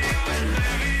oblivion,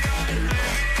 oblivion,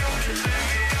 oblivion,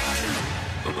 oblivion.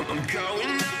 I'm going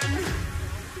in.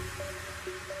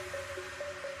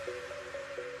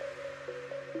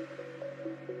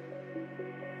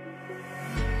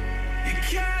 You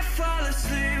can't fall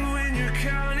asleep when you're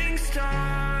counting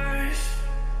stars.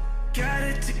 Get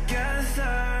it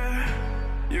together.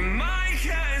 Your mind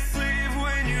can't sleep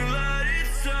when you let it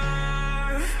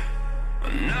serve.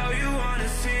 And now you wanna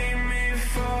see me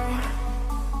fall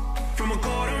from a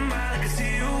quarter mile. I can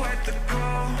see you at the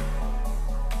call.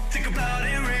 Think about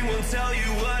it, ring won't tell you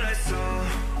what I saw.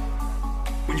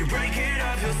 When you break it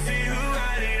up, you'll see who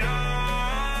had it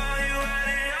all. You had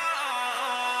it all.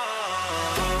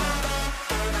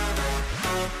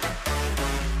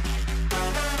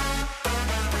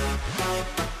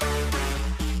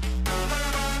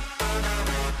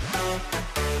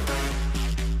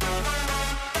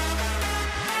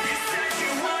 You said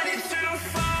you wanted to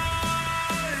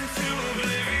fall into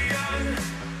oblivion.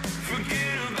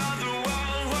 Forget about the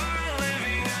world we're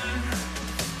living in.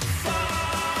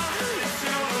 Fall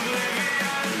into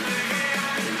oblivion,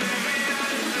 oblivion,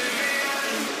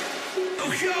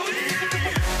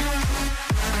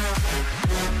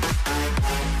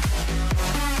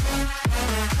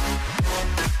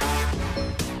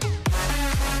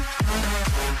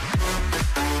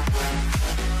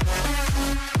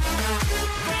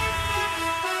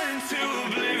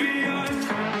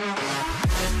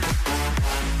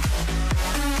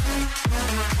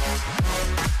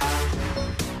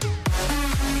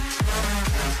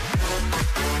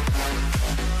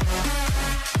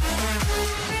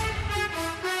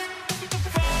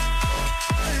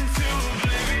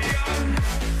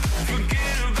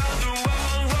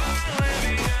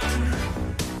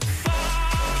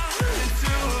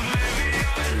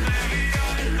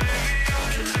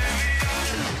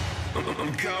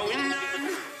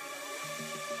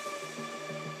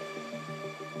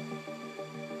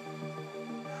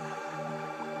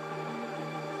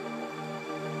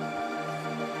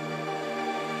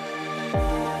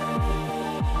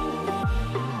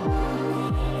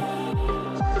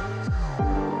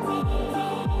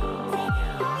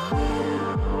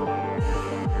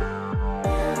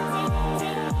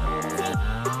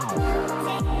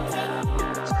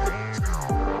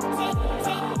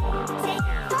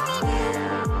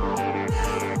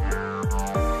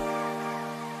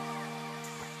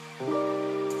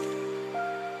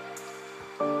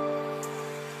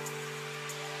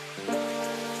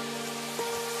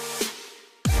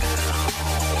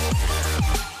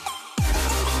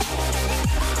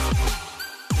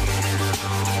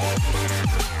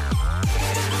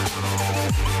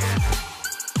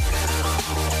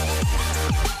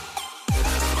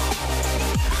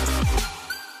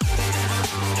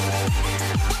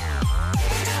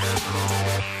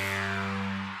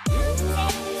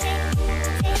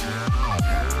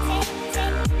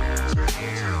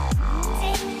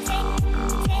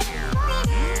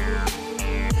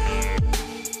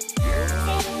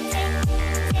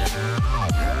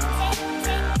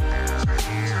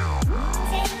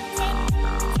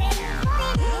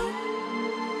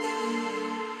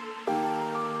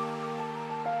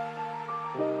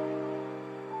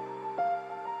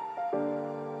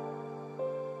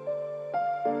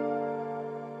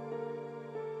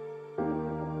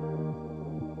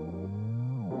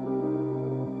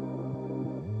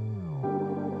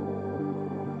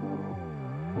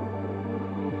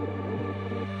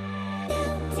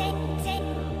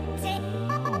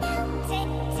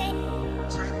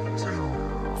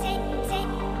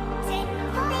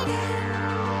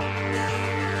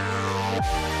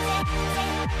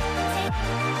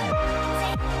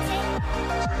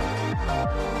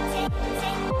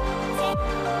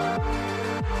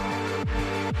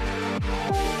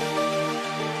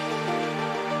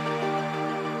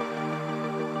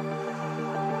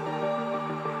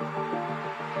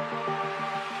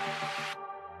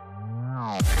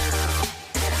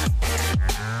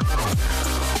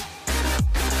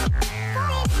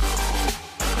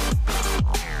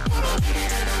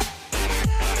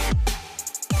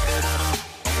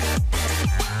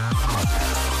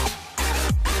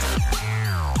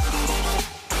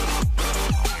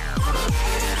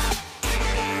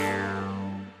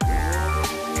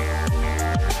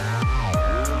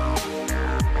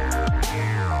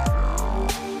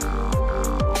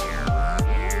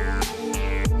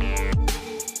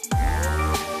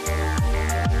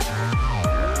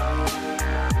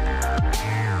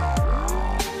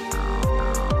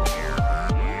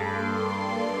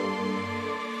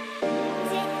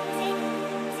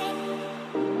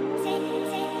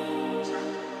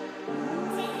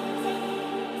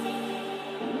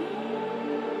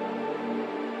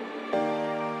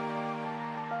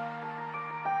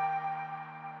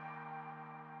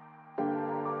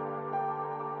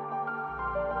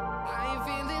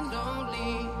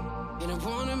 In a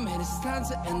 1 minute, it's time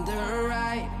to end the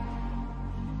ride.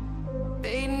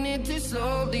 Fading it too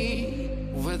slowly.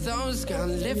 Were those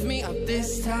gonna lift me up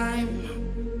this time?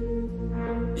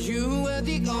 You were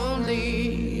the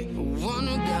only one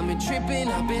who got me tripping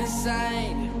up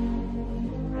inside.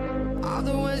 All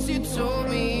the words you told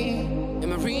me,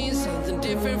 am I reading something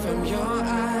different from your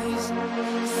eyes?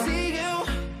 See you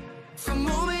for a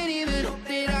moment, even hope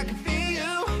that I can feel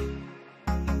you.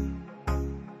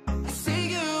 I see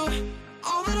you,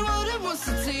 all that I wanted was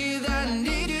to tell you that I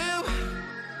need you.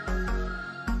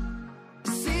 I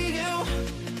see you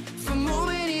for a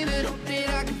moment, even hope that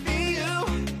I can feel you.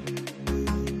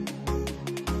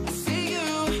 I see you,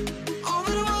 all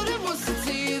that I wanted was to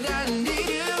tell you that I need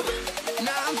you.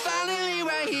 Now I'm finally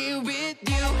right here with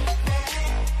you.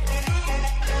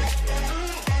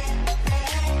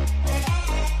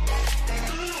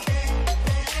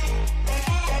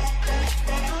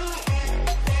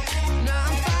 Now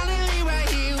I'm finally right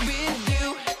here with you.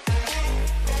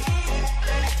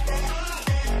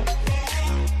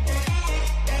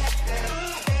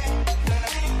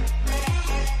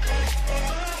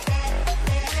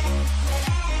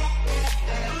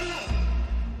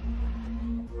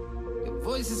 Your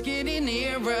voice is getting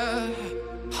nearer,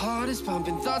 heart is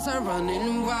pumping, thoughts are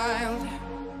running wild.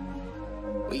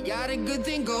 We got a good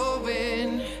thing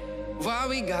going, why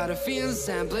we gotta feel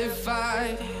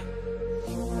amplified.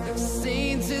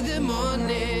 Staying till the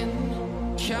morning,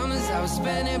 countless hours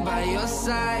spending by your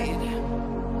side.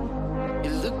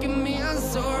 You look at me, I'm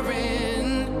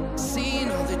soaring,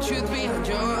 seeing all the truth behind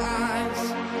your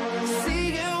eyes.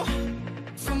 See you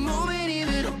for a moment,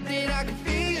 even hope that I can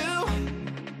feel you.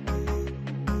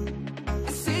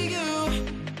 I see you,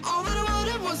 all that I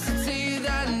wanted was to tell you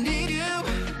that I need you.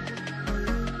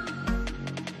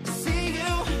 I see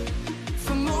you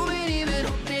for a moment, even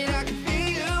hope that I can feel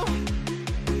you.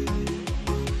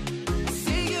 I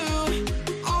see you,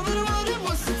 all that I wanted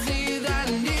was to tell you that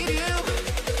I need you.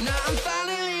 Now I'm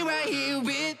finally right here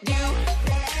with you.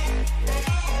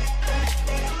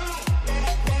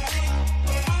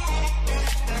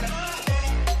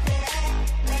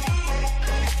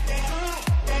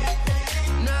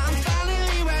 Now I'm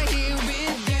finally right here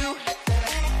with you.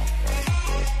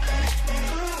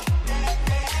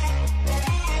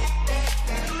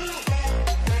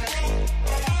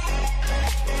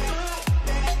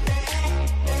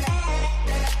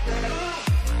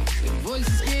 Your voice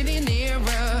is getting nearer,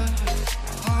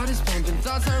 heart is pumping,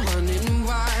 thoughts are running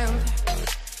wild.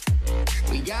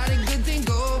 We got a good thing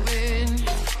going,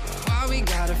 why we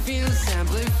gotta feel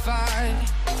amplified.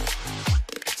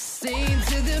 Staying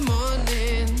till the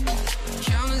morning,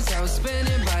 countless hours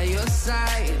spending by your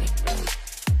side.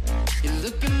 You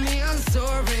look at me, I'm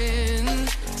soaring,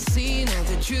 seeing all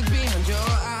the truth behind your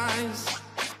eyes.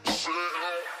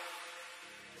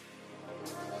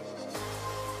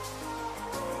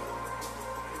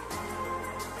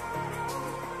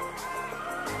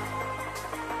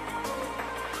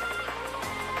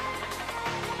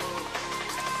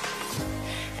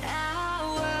 I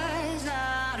was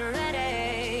not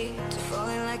ready to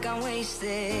falling like I'm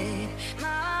wasted. My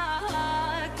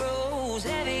heart grows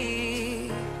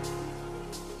heavy.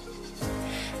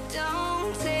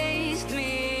 Don't taste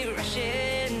me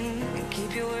rushing and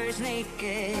keep your words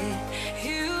naked.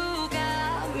 You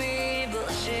got me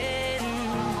blushing.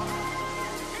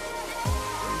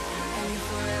 And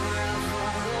forever I'll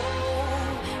follow.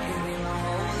 You be my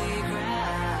holy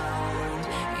ground.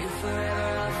 You forever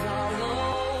I'll follow.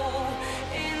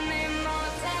 In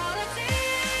immortality,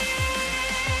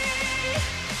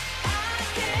 I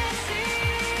can see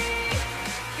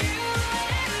you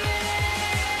and me.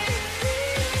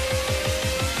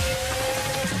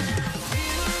 You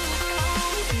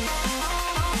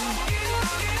come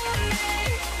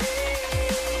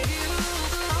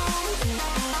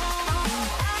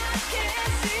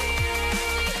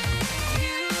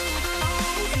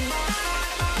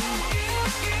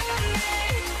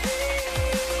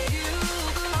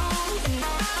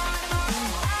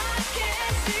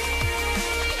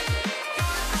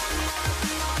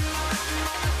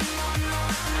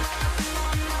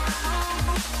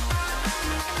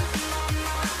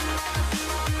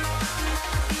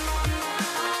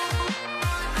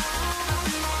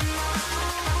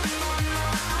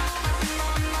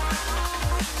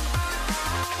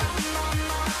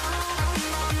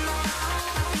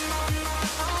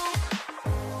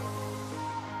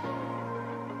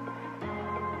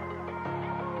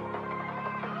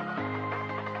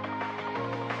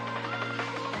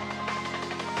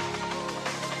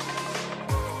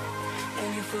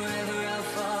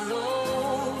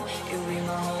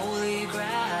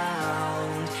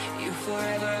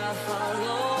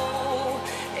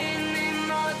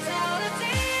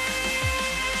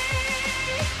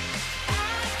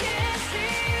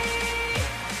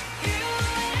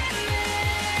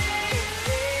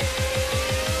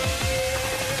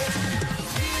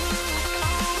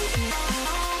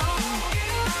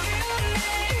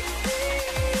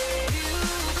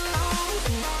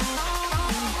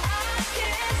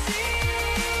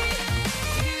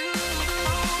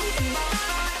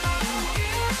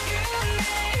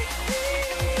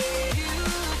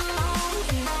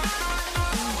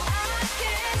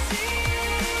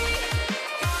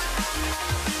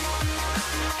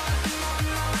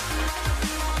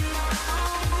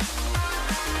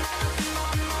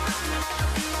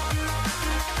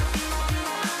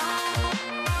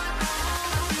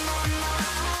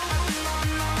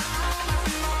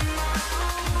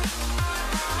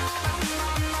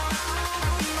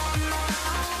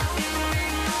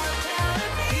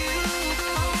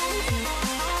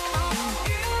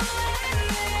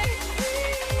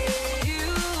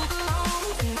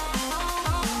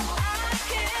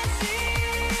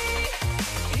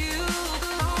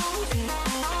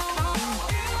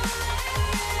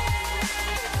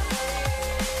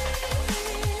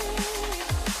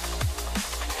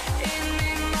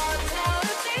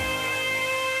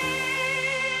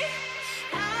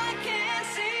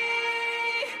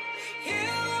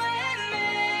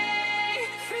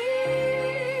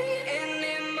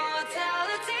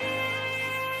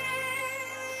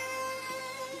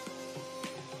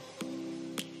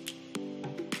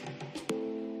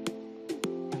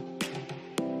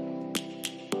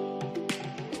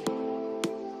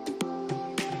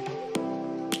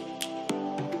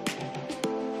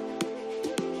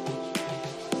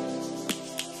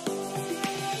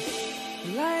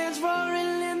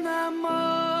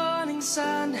morning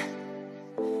sun,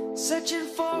 searching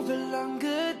for a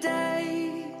longer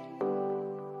day.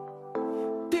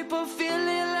 People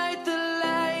feeling like the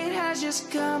light has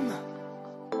just come.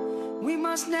 We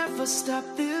must never stop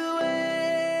the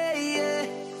way.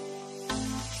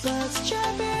 Birds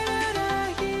chirping and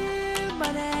I hear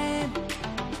my name,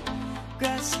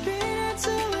 grasping into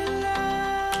a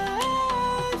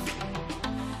life.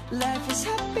 Life is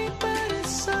happy but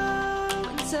it's so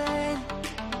insane.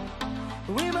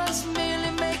 We must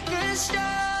merely make a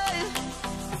start.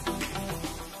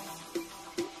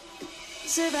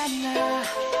 Savannah,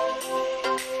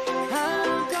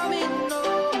 I'm coming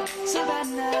home.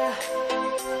 Savannah,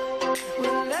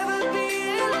 we'll never be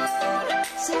alone.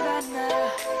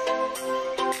 Savannah,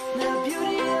 the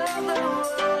beauty of the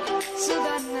world.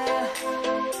 Savannah,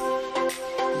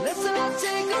 let's all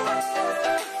take a walk.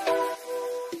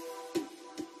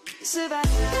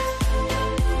 Savannah.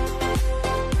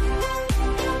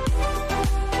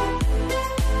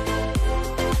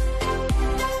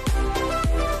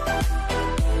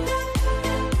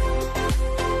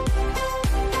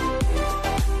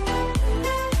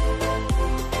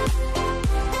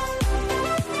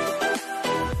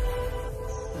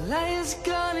 Lion's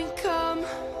gonna come.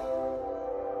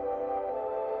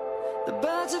 The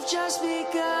birds have just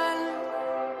begun.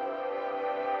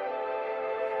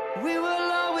 We will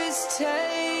always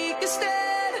take a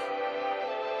stand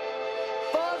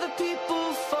for the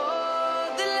people, for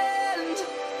the land.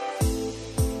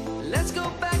 Let's go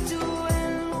back to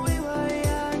when we were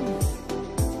young.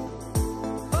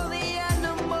 For the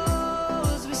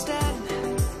animals we stand.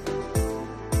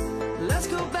 Let's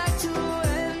go back to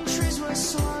when trees were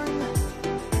swung.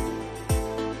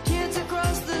 Kids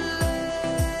across the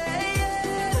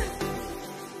land.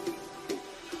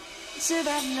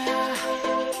 Savannah,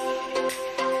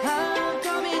 I'm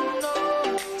coming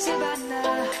home.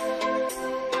 Savannah,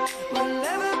 we'll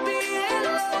never be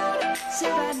alone.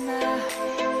 Savannah,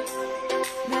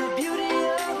 the beauty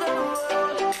of the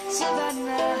world.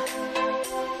 Savannah,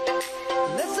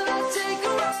 let's all take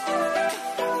a walk.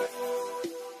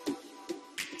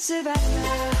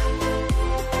 Savannah,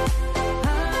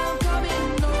 I'm coming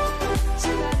home.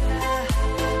 Savannah,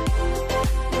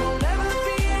 we'll never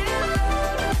be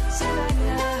alone.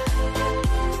 Savannah,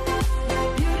 the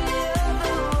beauty of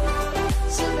the world.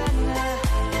 Savannah,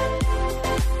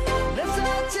 let's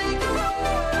all take a walk.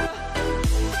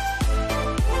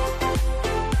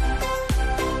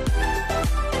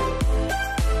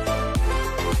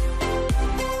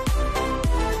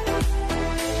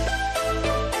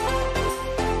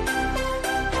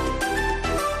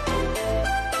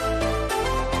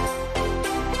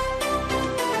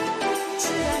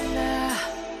 Savannah,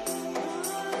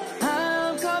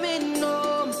 I'm coming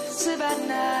home.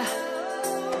 Savannah,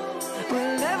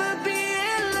 we'll never be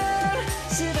alone.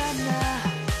 Savannah.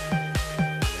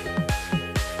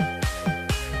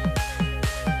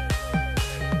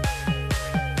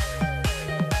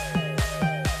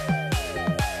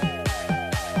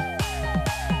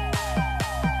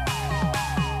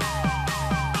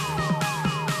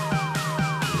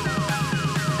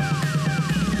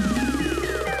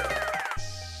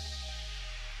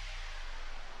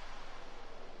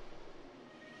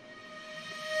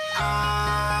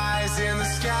 Eyes in the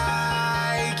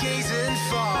sky, gazing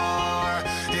far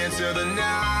into the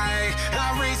night.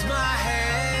 I raise my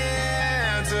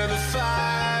hand to the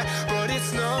fire, but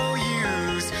it's no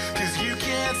use, 'cause you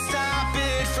can't stop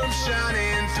it from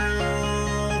shining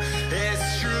through. It's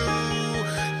true,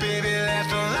 baby, let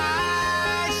the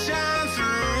light shine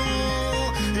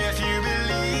through. If you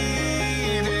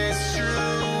believe it's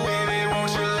true, baby,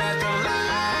 won't you let the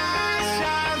light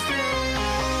shine through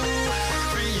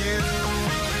for you?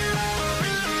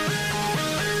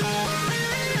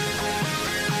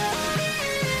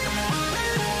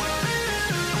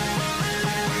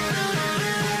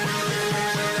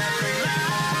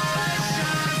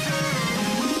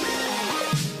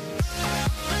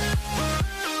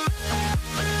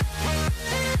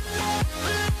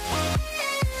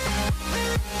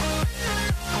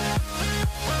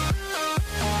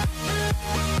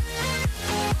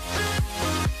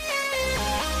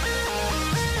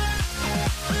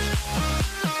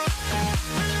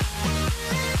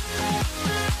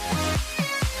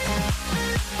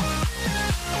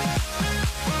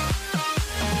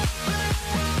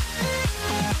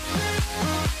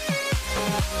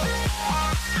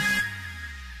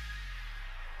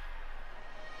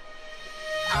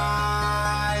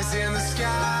 Eyes in the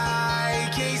sky,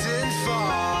 gazing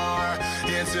far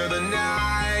into the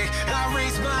night. I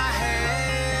raise my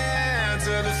hand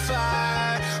to the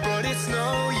fire, but it's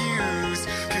no use,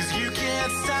 'cause you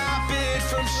can't stop it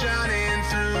from shining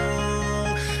through.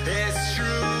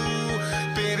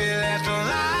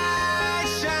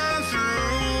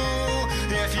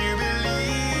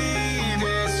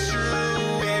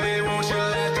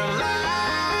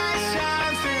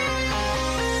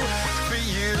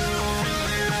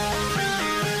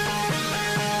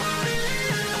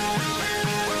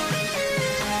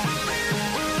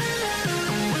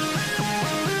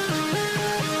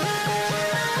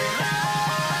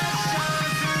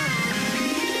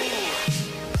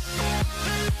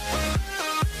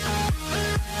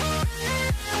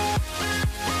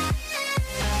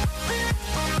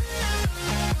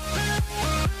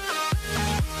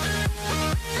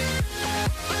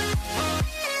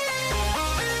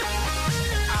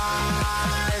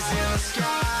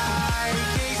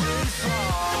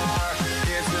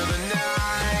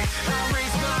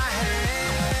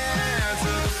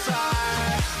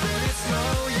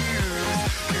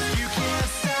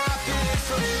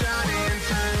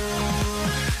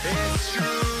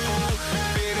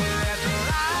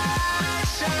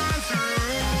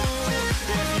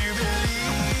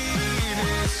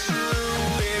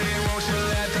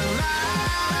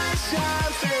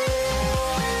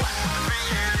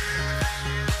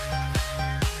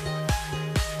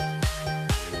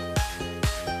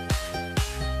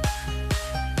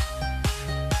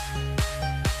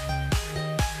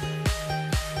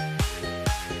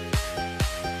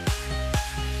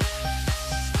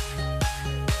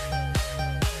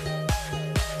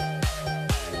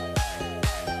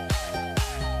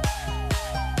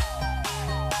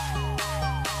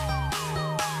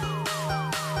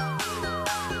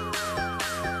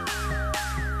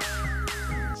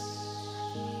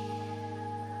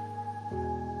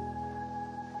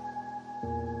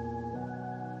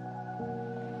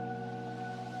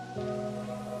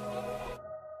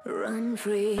 I'm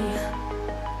free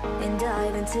and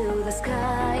dive into the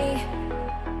sky.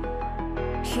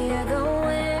 Hear the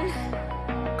wind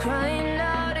crying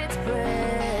out its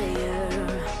prayer.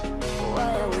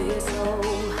 Why are we so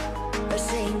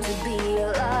ashamed to be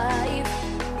alive?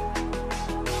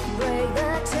 Break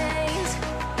the chains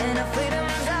and our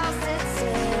freedom's ours at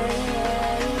stake.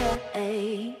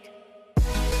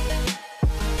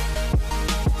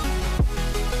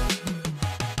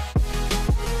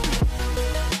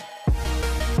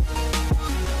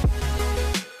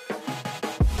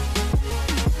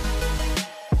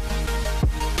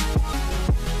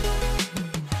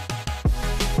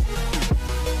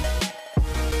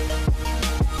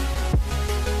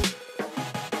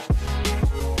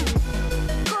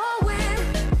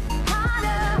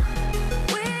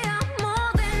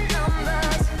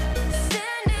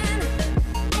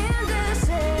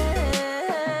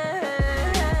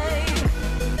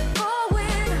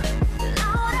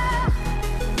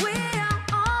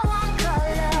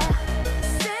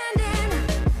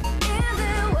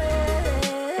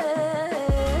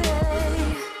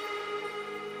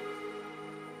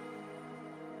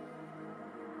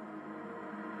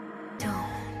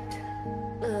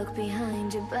 Look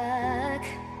behind your back.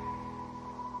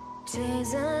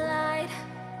 Chase a light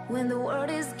when the world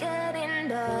is getting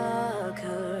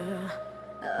darker.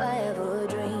 I have a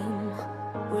dream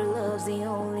where love's the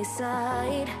only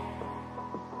side.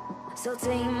 So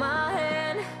take my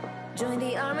hand, join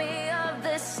the army of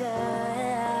the shadows.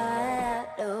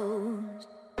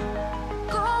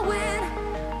 Going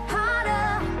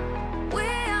harder, we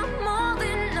are more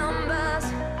than numbers.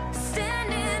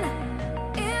 Standing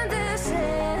in this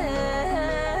hate.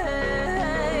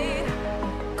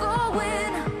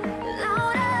 Going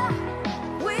louder,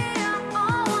 we are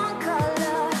all one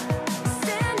color.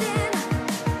 Standing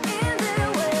in their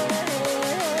way.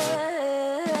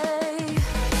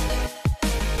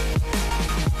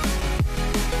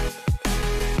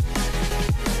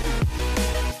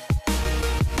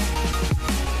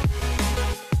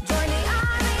 Join the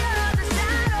army of the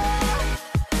shadows.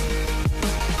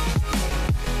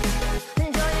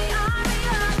 Join the army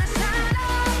of the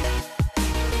shadows.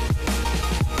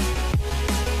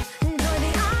 Join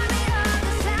the army of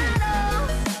the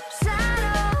shadows.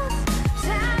 Shadows,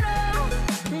 shadows.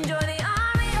 Join the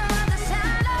army of the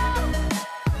shadows.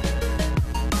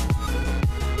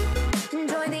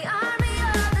 Join the army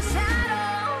of the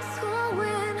shadows.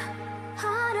 Going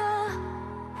harder,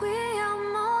 we are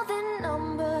more than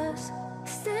numbers.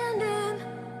 Standing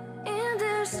in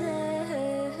their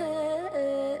shade.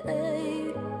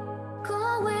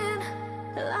 Going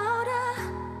louder,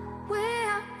 we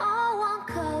are all one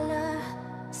color.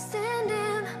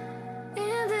 Standing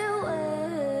in their way.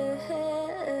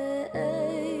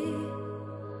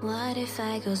 What if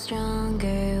I go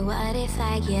stronger? What if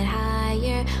I get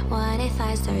higher? What if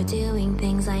I start doing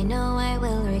things I know I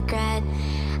will regret?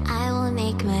 I will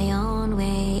make my own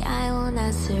way, I will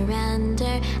not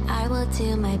surrender. I will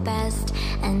do my best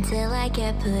until I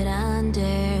get put under.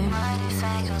 What if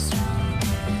I go stronger?